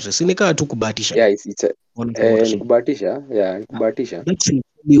kwanga lottery. Sinika tu kubahatisha. Yeah, it's a kubahatisha. Yeah, kubahatisha. Let's see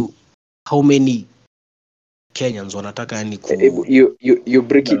how many Kenyans wanataka yani ku you're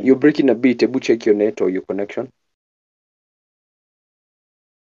breaking a bit. Ebu check your net or your connection.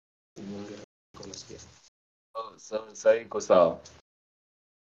 Sawa iko sawa.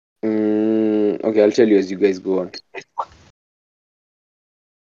 Okay, I'll tell you as you guys go on.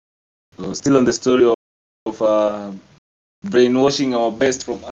 Still on the story of brainwashing our best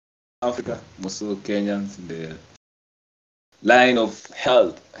from Africa, most of Kenyans in the line of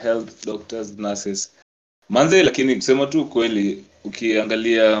health doctors, nurses. Manze, lakini kusema tu kweli,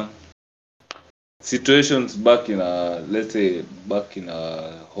 ukiangalia situations back in let's say back in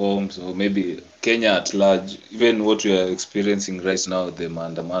homes or maybe Kenya at large, even what we are experiencing right now, the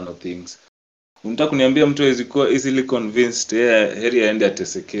maandamano things, unataka kuniambia mtu hawezi kuwa easily convinced heri aende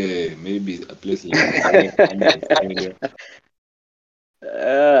ateseke maybe a place like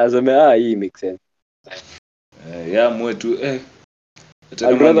Australia. Hii makes sense. Yeah, mwe tu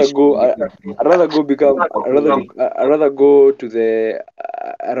I'd rather go to the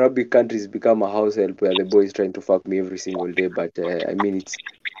Arabic countries, become a house help where the boy is trying to fuck me every single day, but I mean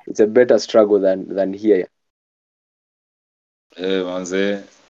it's a better struggle than here. Manze,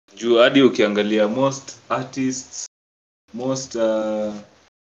 juu hadi ukiangalia most artists, most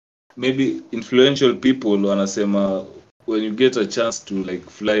maybe influential people wanasema when you get a chance to like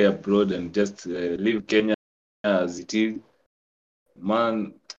fly abroad and just leave Kenya as it is,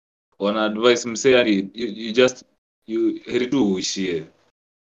 man, wana advice msee yani you heri tu uishie.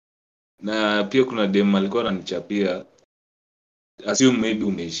 Na pia kuna dem alikuwa ananichapia, assume maybe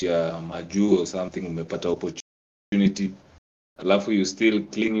umeishia majuu or something, umepata opportunity, alafu you still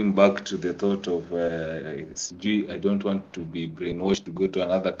clinging back to the thought of I don't want to be brainwashed to go to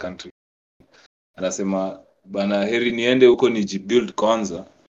another country. Anasema bana, heri niende huko nijibuild kwanza,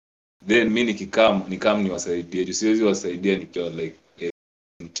 then mi nikam niwasaidie. Juu siwezi wasaidia nikiwa like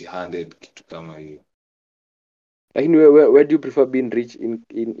empty handed, kitu kama hiyo. Lakini where do you prefer being rich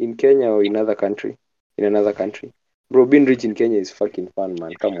in Kenya or in another country? Bro, being rich in Kenya is fucking fun,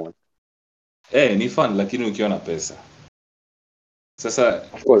 man. Come on. Ni fun lakini ukiwa na pesa. Sasa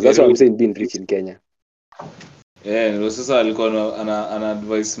of course that's why I'm saying being rich in Kenya. Ndio sasa alikuwa ana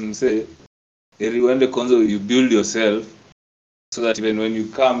advice msee, heri uende kwanza you build yourself so that even when you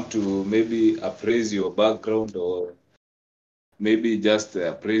come to maybe appraise your background or maybe just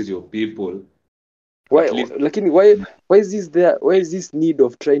appraise your people. Why is this there? Why is this need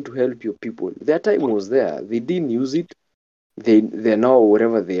of trying to help your people? Their time was there. They didn't use it. They're now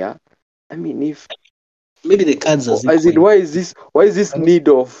wherever they are. I mean, if maybe the cards are why is this need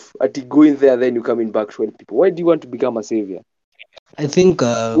of going there then you coming back to help people? Why do you want to become a savior? I think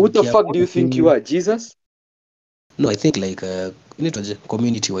who the fuck do you think you are, Jesus? No, I think like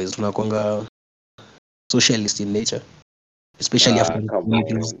community wise tunakwanga socialist in nature, especially after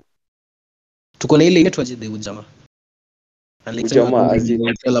tuko na ile inaitwaje the ujamaa. Ujamaa as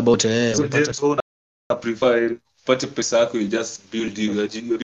in all about I prefer pata pesa yako you just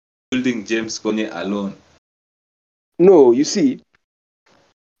building James kwenye alone. No, you see,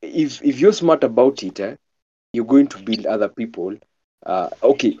 if you're smart about it, you're going to build other people.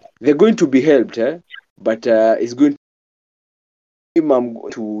 Okay, they're going to be helped, but it's going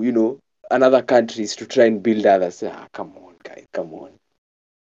to another countries to try and build others. Come on, guys, come on.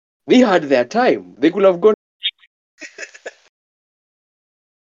 They had their time. They could have gone.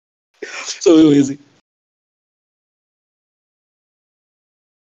 So easy.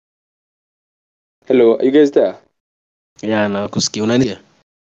 Hello, are you guys there? Yeah, nakusikia unania.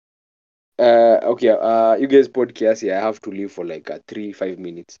 Okay, you guys podcast. Yeah, I have to leave for like 3-5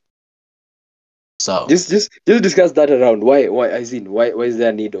 minutes. So Just discuss that around. Why is there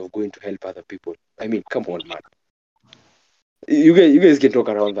a need of going to help other people? I mean, come on, man. You guys can talk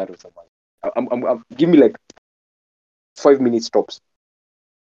around that with someone. I'm give me like 5 minutes tops.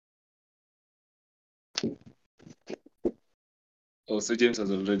 Oh, so James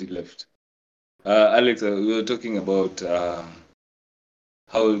has already left. Alex, we were talking about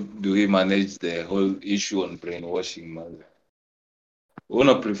how do we manage the whole issue on brainwashing, man.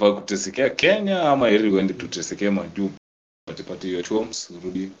 Una prefer kutesekea Kenya ama heri uende tutesekee majuu patipati hiyo chums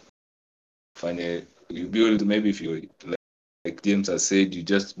urudi fanye you build, maybe if you like James has said, you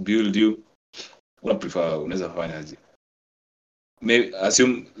just build you. Una prefer unaweza fanya aje? Maybe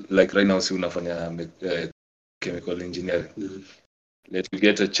assume like right now si unafanya chemical engineering. Let you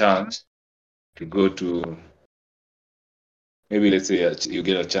get a chance to go to, maybe let's say you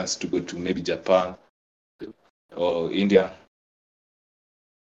get a chance to go to maybe Japan or India.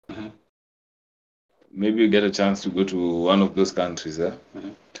 Maybe you get a chance to go to one of those countries.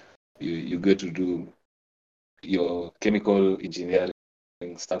 You get to do your chemical engineering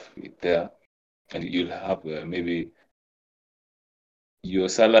stuff there, and you'll have maybe your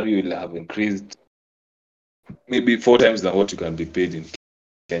salary will have increased maybe 4 times than what you can be paid in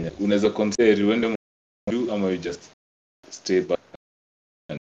Kenya. Unaweza consider uende do ama you just stay back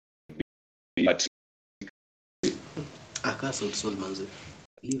and be at soul manze.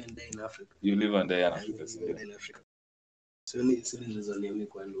 Live and die in Africa. you live and die in I Africa. live and die in Africa. So ni reason ya mimi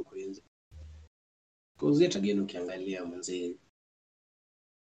kwenda huko nje. Cause yet again ukiangalia manze,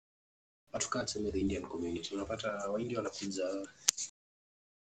 watu tuseme the Indian community, unapata Waindia wanakuja,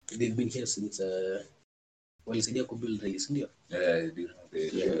 they've been here since walisaidia kubuild rails, ndio?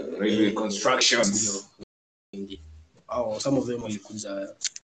 Railway constructions. Oh, some of them walikuja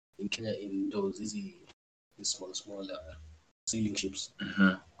in Kenya in those easy small sailing ships.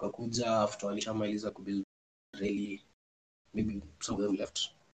 Wakakuja after walishamaliza kubuild rail, maybe some of them left.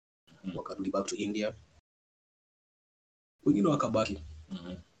 Wakarudi back to India. Wengine wakabaki.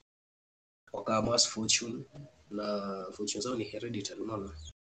 Wakaamass fortune, na fortune zao ni hereditary, unaona?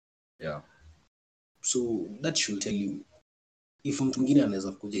 Yeah. So that should tell you if mtu mwingine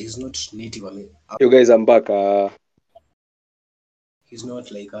anaweza kuja, he's not native. You guys, I'm back. He's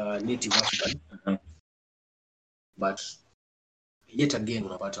not like a native African. But yet again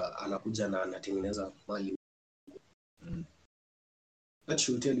unapata anakuja na anatengeneza mali. That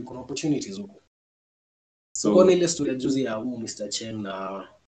should tell you kuna opportunities huko. So kwa ile story juzi ya Mr. Chen na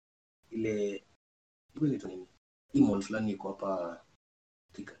ile inaitwa nini? Mall fulani iko hapa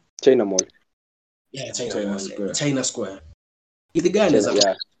China Mall. Yeah, China Square. Ile gani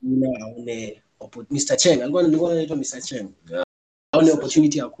za aone Mr. Chen, alikuwa anaitwa Mr. Chen. Yeah. Aone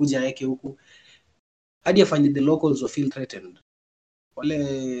opportunity ya kuja yake huku. Hadi afanye the locals will feel threatened.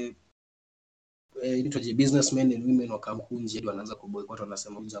 Wale inaitwaje businessmen and women wakamkunje hadi wanaanza kuboycott,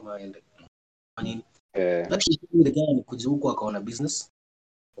 wanasema huyu jamaa aende. Nini? Actually the guy anakuja huku akaona business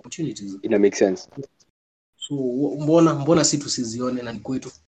opportunities. Ina make sense. So mbona si tusizione na ni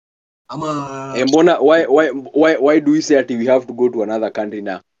kwetu? Ama mbona why do we say that we have to go to another country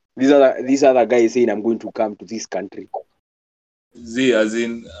now? These other guys saying I'm going to come to this country. As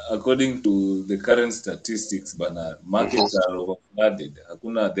in, according to the current statistics, bana, markets are overflooded.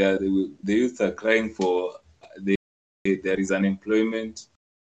 Hakuna, the youth are crying for there is unemployment,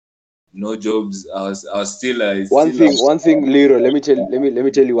 no jobs. Are still one thing, Lero. Let me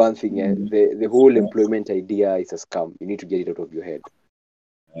tell you one thing. The whole employment idea is a scam. You need to get it out of your head.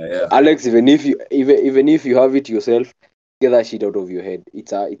 Yeah. Alex, even if you have it yourself, get that shit out of your head.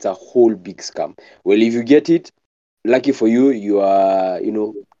 It's a whole big scam. Well, if you get it, lucky for you, you are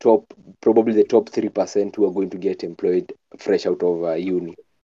probably the top 3% who are going to get employed fresh out of uni.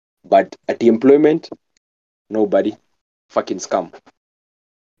 But at the employment, nobody. Fucking scam.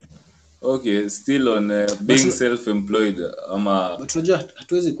 Okay, still on being self-employed. But unajua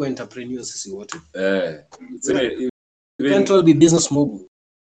hatuwezi kuwa entrepreneurs sisi wote. We can't all be business mogul.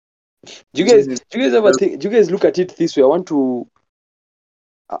 Do you guys ever think? Do you guys look at it this way? I want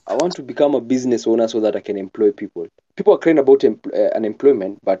to become a business owner so that I can employ people. People are crying about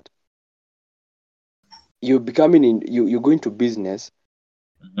unemployment, but you're becoming you're going to business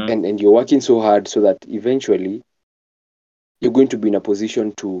Mhm. and you're working so hard so that eventually you're going to be in a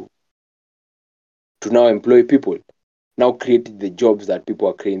position to now employ people, now create the jobs that people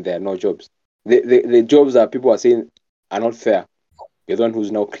are creating. There are no jobs. The jobs that people are saying are not fair. You're the one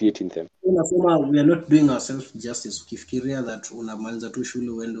who's now creating them. Unasema we are not doing ourselves justice ukifikiria that unamaliza tu shule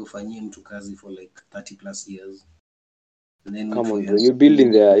uende ufanyie mtu kazi for like 30 plus years and then wait Come for on, your bro. You're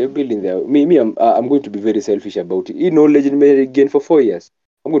building there. You're building there. I'm going to be very selfish about it. Knowledge again for 4 years.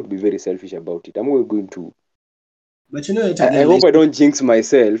 I'm going to be very selfish about it. I'm going to. but you know it I again hope like I don't jinx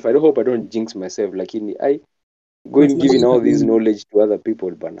myself. I don't hope I don't jinx myself. Like I but going giving all this knowledge to other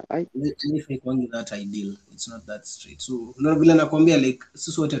people, but life haikuangi that ideal, it's not that straight. So ndio vile nakwambia like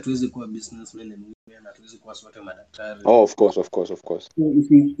sisi wote hatuwezi kuwa businessmen and women, hatuwezi kuwa sote madaktari. oh, of course. So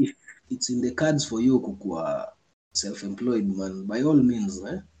if it's in the cards for you kukuwa self-employed man, by all means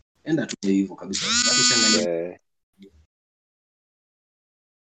enda tu hivyo kabisa. Watu usiangalie, Yeah,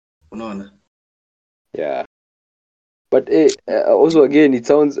 unaona. yeah. But also again, it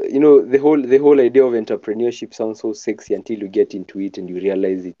sounds the whole idea of entrepreneurship sounds so sexy until you get into it and you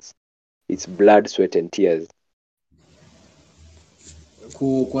realize it's blood, sweat, and tears.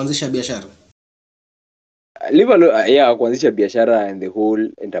 Kuanzisha biashara. Kuanzisha biashara and the whole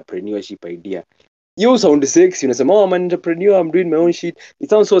entrepreneurship idea. You sound sexy. Unasema, oh, I'm an entrepreneur. I'm doing my own shit. It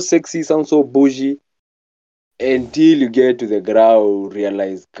sounds so sexy. Sounds so bougie. Until you get to the ground,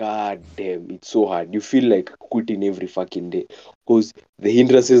 realize, God damn, it's so hard. You feel like quitting every fucking day because the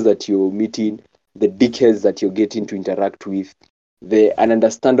hindrances that you're meeting, the dickheads that you're getting to interact with, the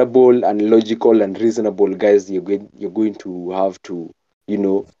ununderstandable and logical and reasonable guys you're going to have to,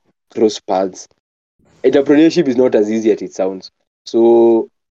 cross paths. Entrepreneurship is not as easy as it sounds. So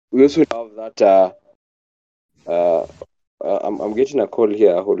we also have that. I'm getting a call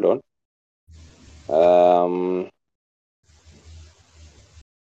here. Hold on.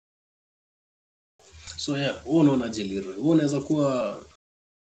 So yeah, wewe unaonaje Leroy? Wewe unaweza kuwa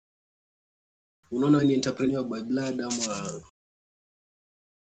unaona ni entrepreneur by blood ama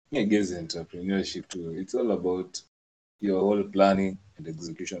I guess entrepreneurship too. It's all about your whole planning and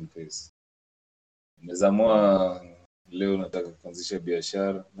execution phase. Unaweza leo nataka kuanzisha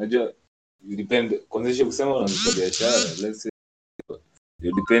biashara. Unajua you depend kuanzisha kusema unaanzisha biashara. Let's say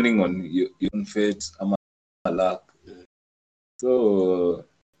you're depending on your own fate ama luck. So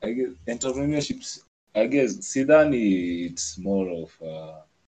I guess entrepreneurship, I guess sidhani it's more of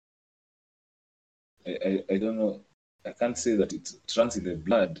I don't know. I can't say that it runs in the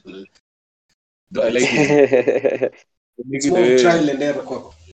blood. Though I like it. it's more of trial and error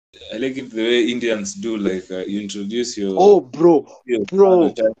kwako. I like it the way Indians do, like you introduce your. Oh, bro, I'm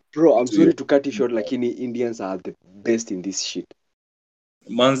to sorry to cut you short, lakini Indians are the best in this shit.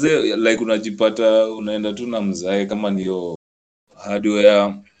 Manze, like unajipata unaenda tu na mzae kama niyo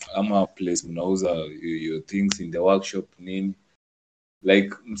hardware ama place mnauza your things in the workshop nini,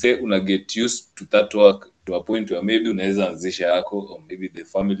 like mse una get used to that work to a point where maybe unaweza anzisha yako or maybe the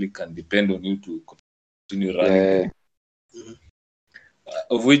family can depend on you to continue running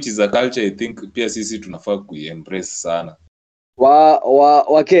of which is a culture I think pia sisi tunafaa kuiembrace sana.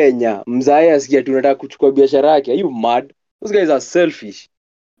 wa Kenya, mzae asikia tunataka kuchukua biashara yake. Are you mad? Those guys are selfish.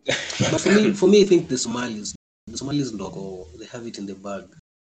 But for me I think the Somalis ndogo, they have it in the bag.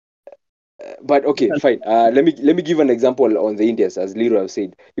 But okay, fine. Let me give an example on the Indians, as Leroy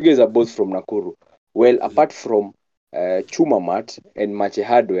said. You guys are both from Nakuru. Well, apart from Chumamat and Mache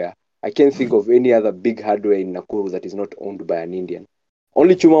Hardware, I can't think of any other big hardware in Nakuru that is not owned by an Indian.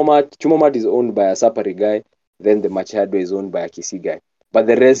 Only Chumamat. Chumamat is owned by a Sapari guy. Then the Mache Hardware is owned by a Kisii guy. But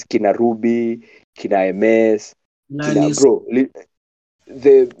the rest, Kina Ruby, Kina MS, Kina bro.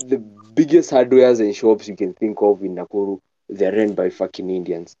 The biggest hardwares and shops you can think of in Nakuru, they're run by fucking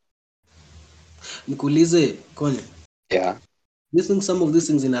Indians. Nikuulize Kone. Yeah. Do you think some of these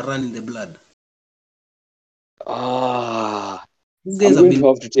things are run in the blood? I'm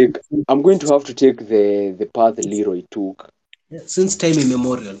going to have to take the path Leroy took. Since time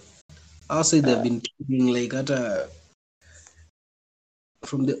immemorial. I'll say they've been trading like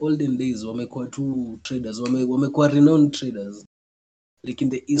from the olden days. Wamekuwa tu traders, wamekuwa renowned traders. Like in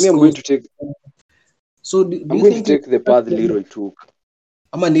the East Coast. I'm going to take. So I'm going to take the path Leroy took.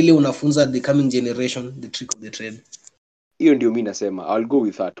 Ama nile unafunza the coming generation the trick of the trade. Hiyo ndio mimi nasema. I'll go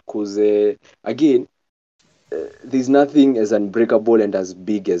with that because again there's nothing as unbreakable and as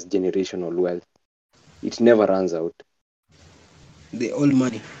big as generational wealth. It never runs out. The old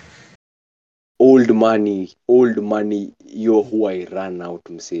money, you're who I run out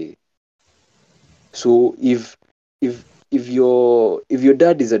msee. So if your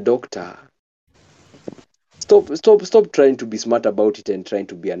dad is a doctor Stop trying to be smart about it and trying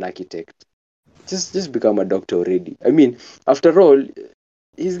to be an architect. Just become a doctor already. I mean, after all,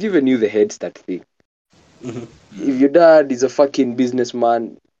 he's given you the head start thing. If your dad is a fucking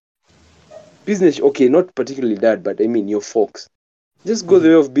businessman, okay, not particularly dad, but I mean your folks, just go the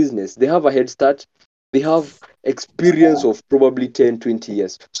way of business. They have a head start. They have experience of probably 10, 20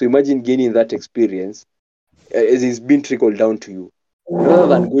 years. So imagine gaining that experience as it's been trickled down to you, rather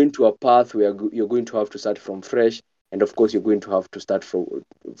than going to a path where you're going to have to start from fresh, and of course you're going to have to start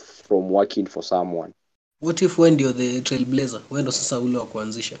from working for someone. What if when you're the trailblazer, when ndo sasa ule wa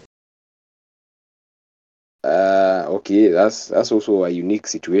kuanzisha? Okay, that's also a unique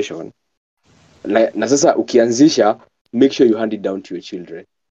situation. Na sasa ukianzisha, make sure you hand it down to your children.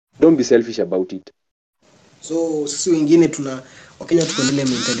 Don't be selfish about it. So sisi wengine Wakenya tuko ile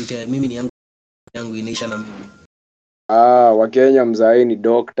mentality ya mimi ni yangu inaisha na mimi. Wakenya mzae ni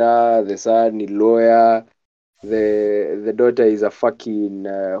doctor, the son ni lawyer, the daughter is a fucking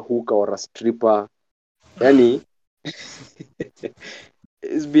hooker or a stripper. Yani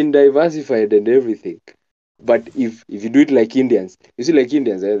it's been diversified and everything. But if you do it like Indians, you see, like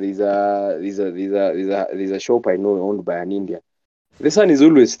Indians, there's a shop I know owned by an Indian. The son is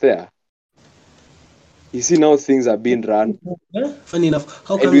always there. You see now things are being run. Funny enough,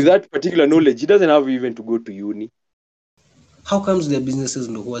 and with that particular knowledge, he doesn't have even to go to uni. How comes their businesses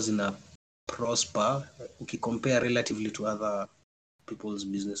ndo huwa zina prosper compare relatively to other people's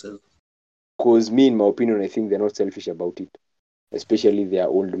businesses? Because me, in my opinion, I think they're not selfish about it, especially they are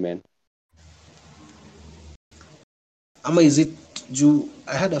old men. Ama is it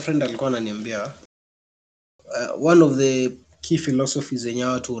I had a friend alikuwa ananiambia one of the key philosophies zenye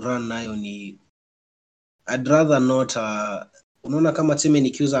watu run nayo ni I'd rather not unaona kama tuseme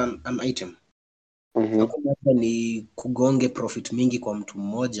nikiuza an item ni kugonge profit mingi kwa mtu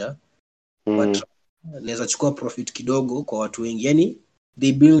mmoja but naweza chukua profit kidogo kwa watu wengi. Yani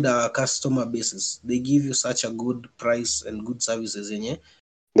they build a customer basis, they give you such a good price and good services zenye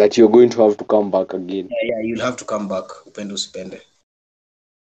that you're going to have to come back again. Yeah, you'll have to come back upende usipende.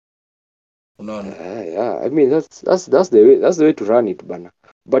 Unaona? Yeah, I mean that's the way to run it, bana.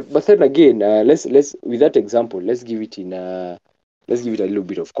 But then again, let's with that example, let's give it a little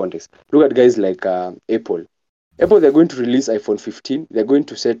bit of context. Look at guys like Apple. They're going to release iPhone 15. They're going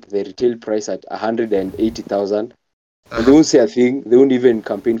to set the retail price at 180,000. And they won't say a thing. They won't even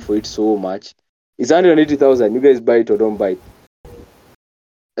campaign for it so much. It's 180,000. You guys buy it or don't buy it.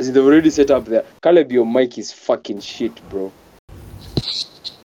 As in, they've already set up there. Caleb, your mic is fucking shit, bro.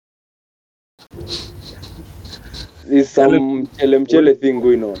 There's some chele thing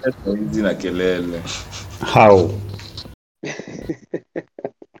going on. How?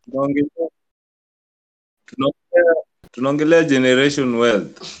 Tunaongelea generation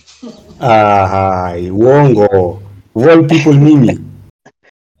wealth. Uongo. All people mimi.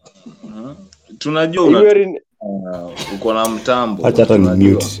 Tunajua uko na mtambo. Acha hata ni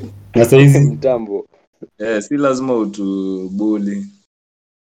mute. Na saizi mtambo. Si lazima utubuli.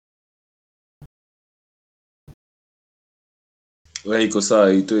 Wewe iko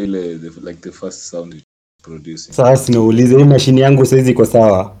sawa ito ile like the first sound it producing. Sasa nauliza hii mashine yangu saizi iko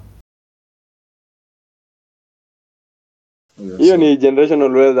sawa? Hiyo ni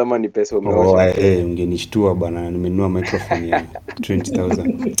generational wealth ama ni pesa umeosha? Ungenishtua bana, nimenunua microphone ya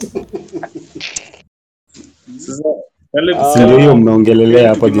 20,000. Sasa ndio hiyo mnaongelelea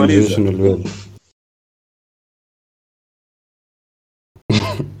hapa generational wealth.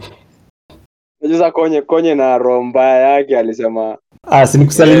 Unajua konye na romba yake alisema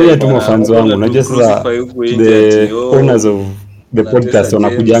sinikusalimia tu mafans wangu. Unajua sasa the owners of the podcast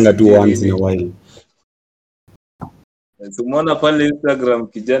wanakujanga tu once in a while. Tumeona pale Instagram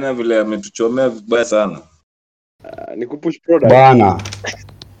kijana vile ametuchomea vibaya sana. Ni kupush product. Bana.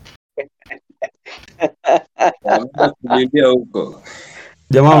 Kulilia huko.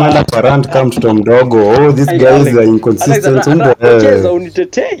 Jamaa ameenda kwa rant kama mtoto mdogo. These guys are inconsistent. Unacheza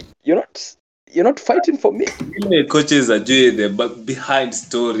unitetei. You're not fighting for me. Ile coaches ajue the behind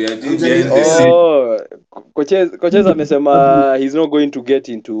story. Coaches amesema he's not going to get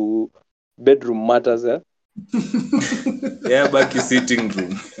into bedroom matters. Yeah, back sitting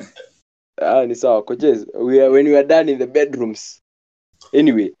room. Ni sawa coaches. When we are done in the bedrooms.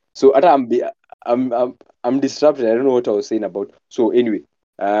 Anyway, so I'm disrupted. I don't know what I was saying about. So anyway,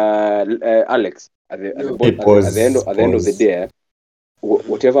 Alex, at the end of the day,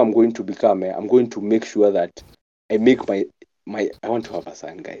 whatever I'm going to become, I'm going to make sure that I make my I want to have a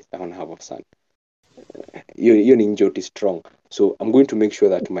son, guys. I want to have a son. Your ninja is strong. So I'm going to make sure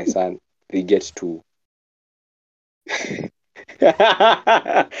that my son, they get to hey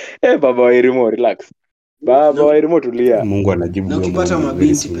Baba Irimo, relax. Baba wa remote tulia. Mungu anajibu. Na ukipata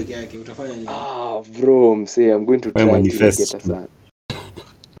mabinti peke yake utafanya nini? Bro, msee, I'm going to try to get a son.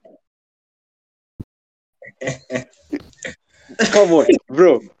 Come on,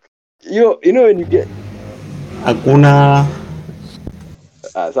 bro. You know when you get hakuna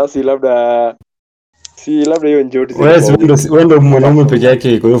sasa labda hiyo njoti wewe ndo mwanaume peke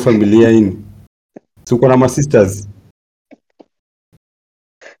yake kwa hiyo familia hii. Si uko na ma sisters?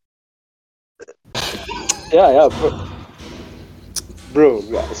 Yeah, bro.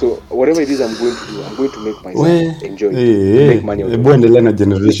 So whatever it is I'm going to make myself enjoy make money. Endelea na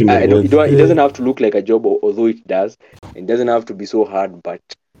generation. It doesn't have to look like a job, although it does. It doesn't have to be so hard, but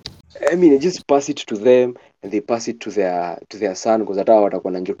I mean, just pass it to them and they pass it to their son, because hata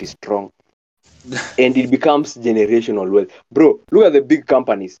watakuwa na njoti strong. And it becomes generational wealth. Bro, look at the big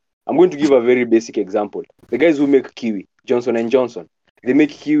companies. I'm going to give a very basic example. The guys who make kiwi, Johnson & Johnson. They make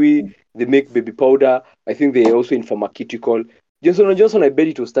kiwi, they make baby powder. I think they're also in pharmaceutical. Johnson & Johnson, I bet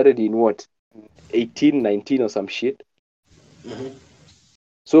it was started in what? 18, 19 or some shit. Mhm.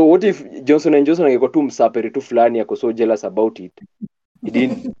 So what if Johnson & Johnson angekuwa tu msapere tu fulani yako so jealous about it? He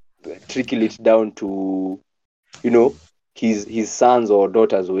didn't trickle it down to, his sons or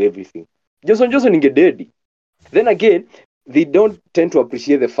daughters or everything. Johnson ingededi. Then again, they don't tend to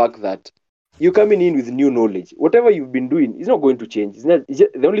appreciate the fact that you're coming in with new knowledge. Whatever you've been doing is not going to change.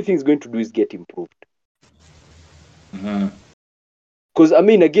 The only thing it's going to do is get improved. Because, I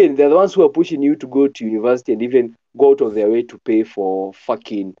mean, again, they're the ones who are pushing you to go to university and even go out of their way to pay for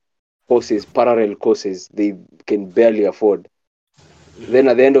fucking courses, parallel courses they can barely afford. Then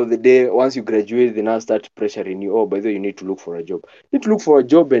at the end of the day, once you graduate, they now start pressuring you. Oh, by the way, you need to look for a job. You need to look for a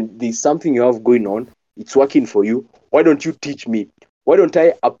job and there's something you have going on. It's working for you. Why don't you teach me? Why don't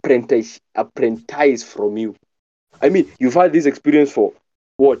I apprentice from you? I mean, you've had this experience for,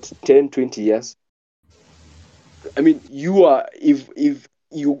 10, 20 years? I mean, you are, if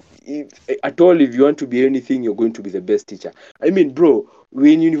you want to be anything, you're going to be the best teacher. I mean, bro,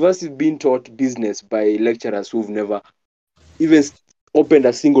 when university is being taught business by lecturers who've never even opened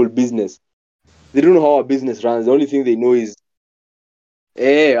a single business, they don't know how a business runs. The only thing they know is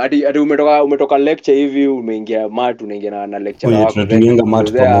ati umetoka lecture hivi umeingia mat unaingia na lecture wako then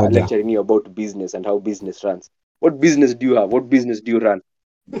lecturing you about business and how business runs. What business do you have? What business do you run?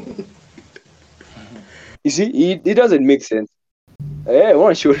 You see, it doesn't make sense. I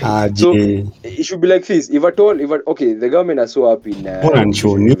want to show you. So it should be like this. Okay, the government are so up in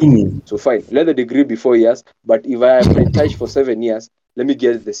so fine, let the degree be 4 years, but if I apprentice for 7 years, let me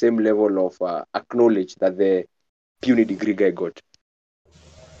get the same level of acknowledge that the puny degree guy got.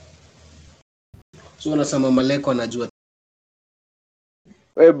 So unasema Maleko anajua.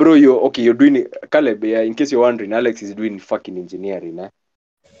 Hey bro, you're doing Caleb, in case you're wondering, Alex is doing fucking engineering,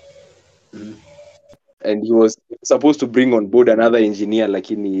 And he was supposed to bring on board another engineer,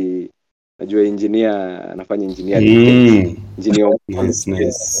 lakini najua engineer anafanya engineering. Engineer.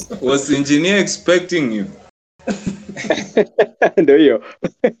 Nice. Was engineer expecting you? Ndio hiyo.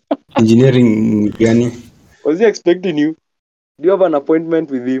 Engineering gani? Was he expecting you? Do you have an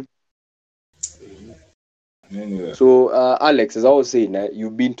appointment with him? Anyway. So Alex, as I was saying,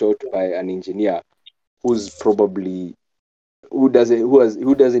 you've been taught by an engineer who's probably who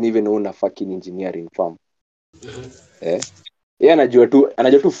doesn't even own a fucking engineering firm.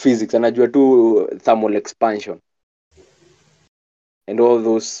 Anajua tu physics, anajua tu thermal expansion and all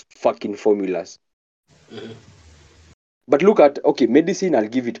those fucking formulas. But look at medicine, I'll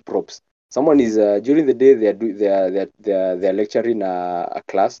give it props. Someone is during the day they're lecturing a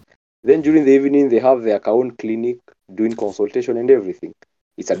class. Then during the evening they have their own clinic doing consultation and everything.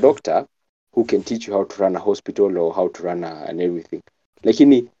 It's a doctor who can teach you how to run a hospital or how to run and everything.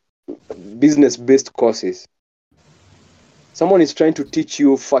 Lakini business-based courses. Someone is trying to teach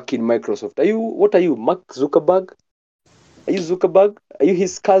you fucking Microsoft. What are you, Mark Zuckerberg? Are you Zuckerberg? Are you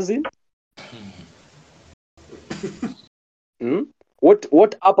his cousin?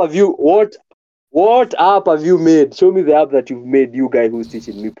 What app have you made? Show me the app that you've made, you guy who's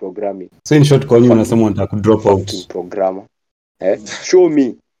teaching me programming. So in short, calling you someone that could drop out. Programmer. Show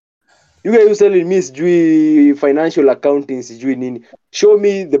me. You guys who's telling me sijui financial accounting, sijui nini. Show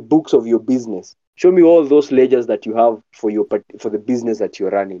me the books of your business. Show me all those ledgers that you have for the business that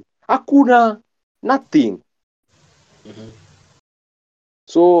you're running. Hakuna. Nothing.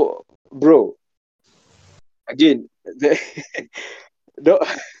 So, bro, again,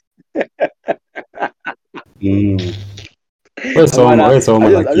 Wewe soma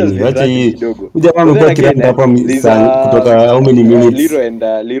lakini acha hii jamaa amekuwa kiranda hapa kutoka how many minutes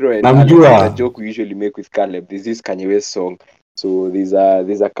Liro and namjua the joke we usually make with Caleb. This is Kanye West song. So there's a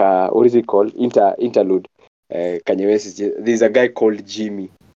what is it called? Interlude. Kanye West there's a guy called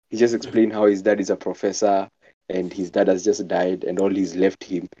Jimmy. He just explained how his dad is a professor and his dad has just died and all he's left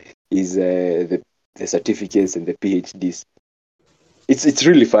him is the certificates and the PhDs. It's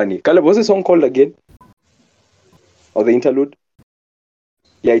really funny. Caleb, what's the song called again? Or the interlude?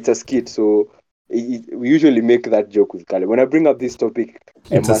 Yeah, it's a skit. So we usually make that joke with Caleb. When I bring up this topic,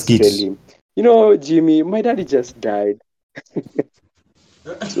 I must tell him, Jimmy, my daddy just died.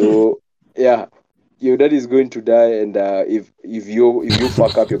 So yeah, your daddy is going to die, and if you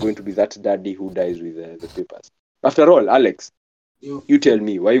fuck up, you're going to be that daddy who dies with the papers. After all, Alex, you tell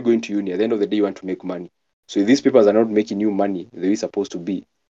me, why are you going to uni? At the end of the day, you want to make money. So if these papers are not making you money the way it's supposed to be,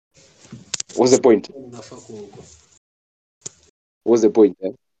 what's the point? What's the point?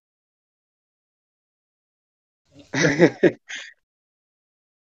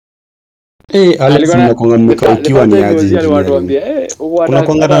 Hey, Alex, mnakuanga mmekaukiwa ni aje engineering?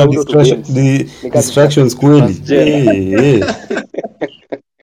 Kunakuanga na distractions kweli? Hey.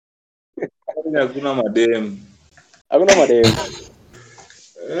 Hakuna madem. Hakuna madem.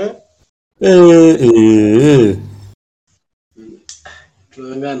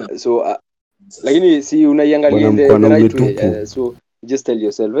 So lakini si unaiangalia the right way. So just tell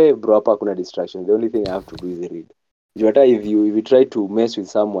yourself, hey bro, hapa kuna distraction. The only thing I have to do is read. Hata if you try to mess with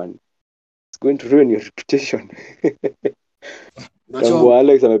someone, it's going to ruin your reputation. Tangu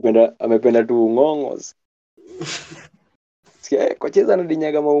Alex amependa tu ungongo. Sikia kwa cheza na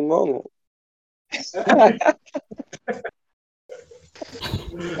dinyaga maungongo.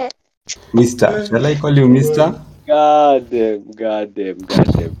 Mister, shall I call you Mister? God damn.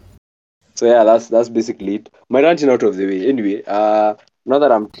 So yeah, that's basically it. My ranting out of the way. Anyway, now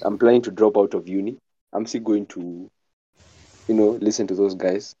that I'm planning to drop out of uni, I'm still going to, listen to those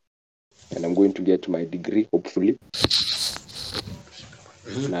guys, and I'm going to get my degree, hopefully.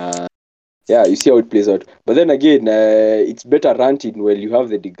 Yeah, you see how it plays out. But then again, it's better ranting when you have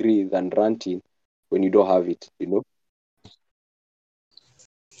the degree than ranting when you don't have it,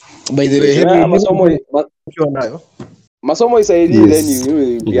 By the way, masomo isaidii, then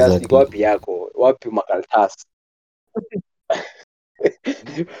you biasi wapi yako, wapi makaratasi.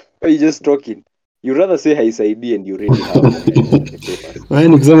 You just talking. You rather say haisaidii and you already have the papers. Wewe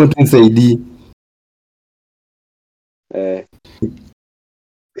ni kusema tu isaidii.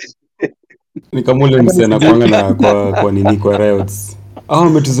 Ni kama ule msana kwanga na kwa nini kwa riots.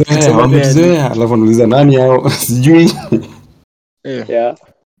 Wametuzoea, alafu anauliza nani hao? Sijui. Yeah.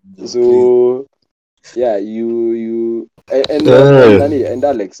 So yeah, you and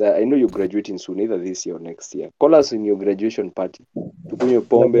Alex, I know you're graduating soon, either this year or next year. Call us in your graduation party. Tukunywe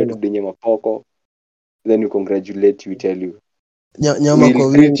pombe, tudenye mapoko, then you congratulate you, tell you.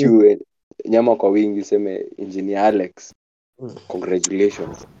 Nyama kwa wingi, seme engineer Alex.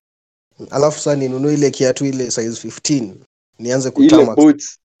 Congratulations. Alafu sasa ninunue ile kiatu ile size 15. Nianze kutama. Ile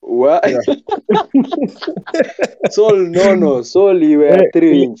boots. What? Yeah. Sol, you were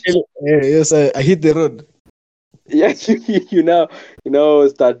 3 inch. Yes, I hit the road. Yeah, you now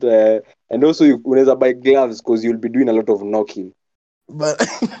start, and also you unaweza buy gloves because you'll be doing a lot of knocking. But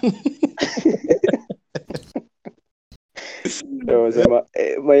so,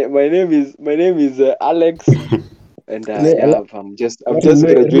 my name is Alex, and I've just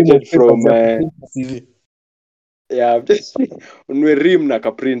graduated from. I've just unwerim na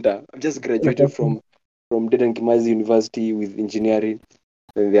kaprinter. I've just graduated from Dedan Kimathi University with engineering.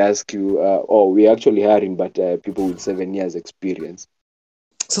 Then they ask you, we actually hiring, but people with 7 years experience.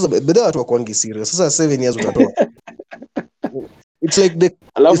 Sasa bado watu wakwangi serious. Sasa 7 years utatoa. It's like the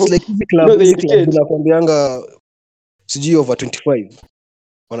club nakwambianga sijui over 25.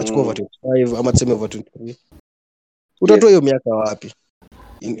 Wanachukua over 25 ama tuseme over 23. Utatoa hiyo miaka wapi?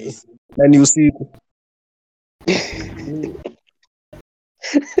 Na ni usiku.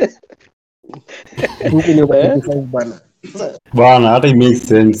 Huko ni over 25 bana. Bana, hata it makes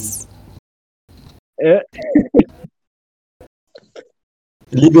sense.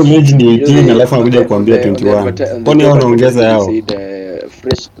 Legal age ni 18 alafu anakuja kuambia 21. Kwani hao wanaongeza yao?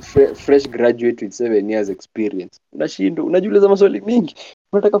 Fresh graduate with 7 years experience. Unashinda, unajiuliza maswali mingi.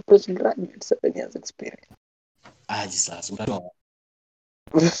 Unataka fresh graduate 7 years experience. Aje sasa utatoa.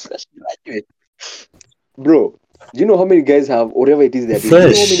 Fresh graduate. Bro, do you know how many guys have whatever it is they are doing? Do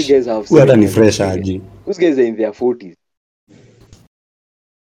you know how many guys have? Whether ni fresh aje. Those guys are in their 40s.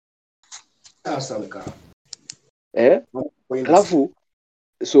 Alafu,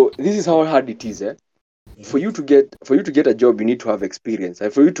 so this is how hard it is, For you to get a job, you need to have experience.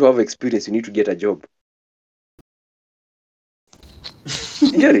 And for you to have experience, you need to get a job.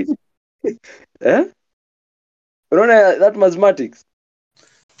 You get it? Unaona that mathematics?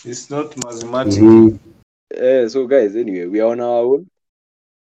 It's not mathematics. So guys, anyway, we are on our own.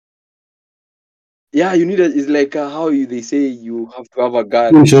 Yeah, you need it's like they say you have to have a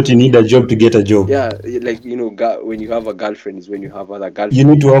girl. In short, you need a job to get a job. Yeah, like when you have a girlfriend is when you have other girlfriends. You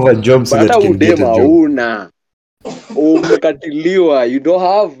need to have a job so But that you can get a job. una umekatiliwa, you don't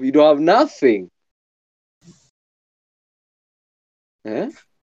have nothing.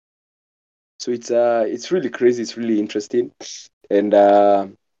 So it's really crazy, it's really interesting. And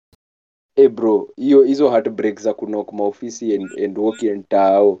bro, hizo heartbreak za kunok maofisi and walk in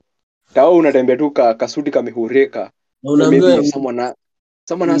tao unatembea tu kasuti kamehureka. Maybe someone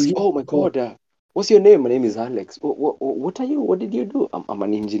asks, oh my god, what's your name? My name is Alex. What are you? What did you do? I'm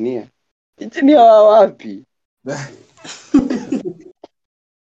an engineer. Engineer wapi?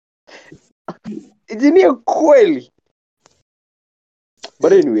 Engineer kweli.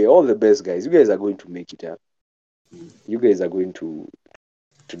 But anyway, all the best, guys. You guys are going to make it up. You guys are going to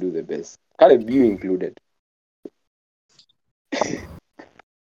do the best. Caleb, you included.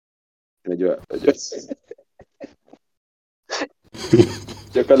 Unajua.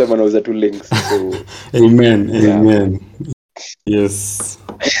 Caleb anauza tu links. So Amen. Yeah. Amen. Yes.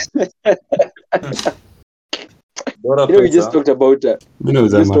 We just talked about the bro,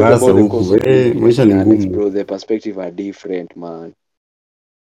 the perspective are different, man.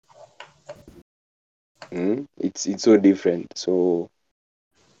 It's so different. So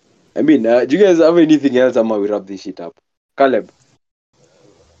I mean, do you guys have anything else? We wrap this shit up. Caleb.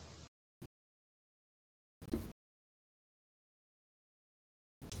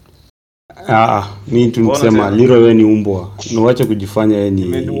 Mi tunasema Liro wewe ni umbwa. Niwache kujifanya wewe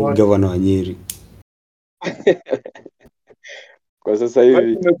ni governor wa Nyeri. Kwa sasa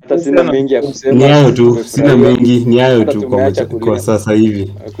hivi hata sina mengi ya kusema. Ni hayo tu, sina mengi, ni hayo tu kwa sasa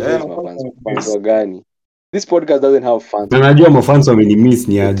hivi. Fans gani? This podcast doesn't have fans. Na najua mafans wamenimiss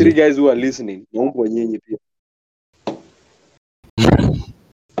ni aje. 3 guys who are listening, naomba nyenye pia.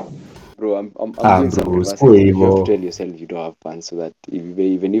 Bro, I'm doing some reverse. You have to tell yourself you don't have fans so that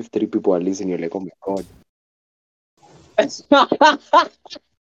even if 3 people are listening, you're like, oh my god.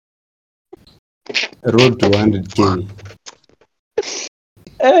 Road to 100k.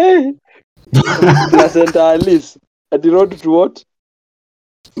 Hey. Placenta Alice. At the road to what?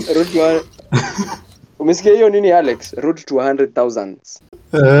 Road to umesikia hiyo nini Alex? Road to 100,000.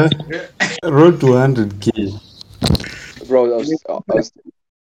 Road to 100k. Bro,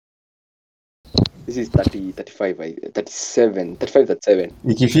 this is 30, 35, 37, 35, 37.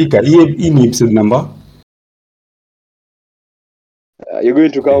 Ikifika, hii ni episode number? You're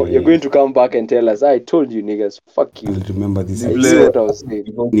going to come back and tell us, I told you niggas, fuck you. I'll remember this. I see what I was saying.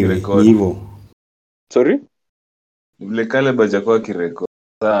 Nivo. Sorry? Ni vile Caleb hajakuwa kirecord.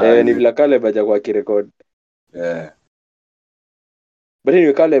 Ni vile Caleb hajakuwa kirecord. Yeah. But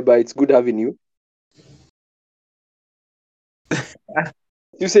anyway, Caleb, it's good having you.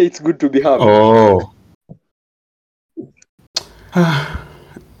 You say it's good to be happy. Oh.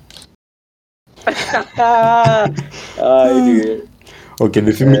 Anyway. Okay,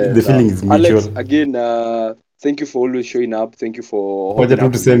 the feeling is mutual. Alex, again, thank you for always showing up. Thank you for...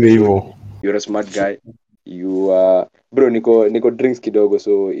 You're a smart guy. You bro, niko drinks kidogo,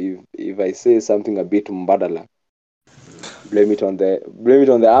 so if I say something a bit mbadala, blame it on the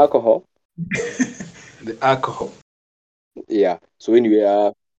alcohol. The alcohol. Yeah. So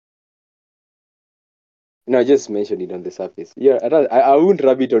anyway, no, I just mentioned it on the surface. Yeah, I won't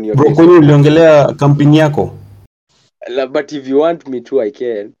rub it on your face. Bro, kwani uliongelea kampuni yako? But if you want me to, I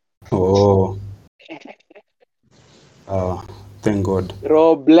can. Oh. Thank God.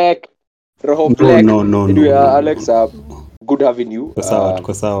 Roho Black. No. Anyway, Alex, good having you.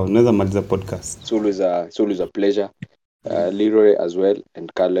 Tuko sawa. Unaweza maliza podcast. It's always a pleasure. Leroy as well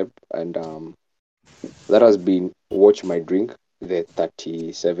and Caleb, and that has been Watch My Drink, the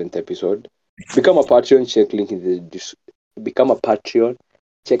 37th episode. Become a Patreon, check link in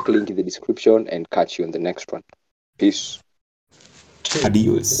the description, and catch you on the next one. Peace.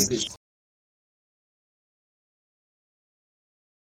 Adios.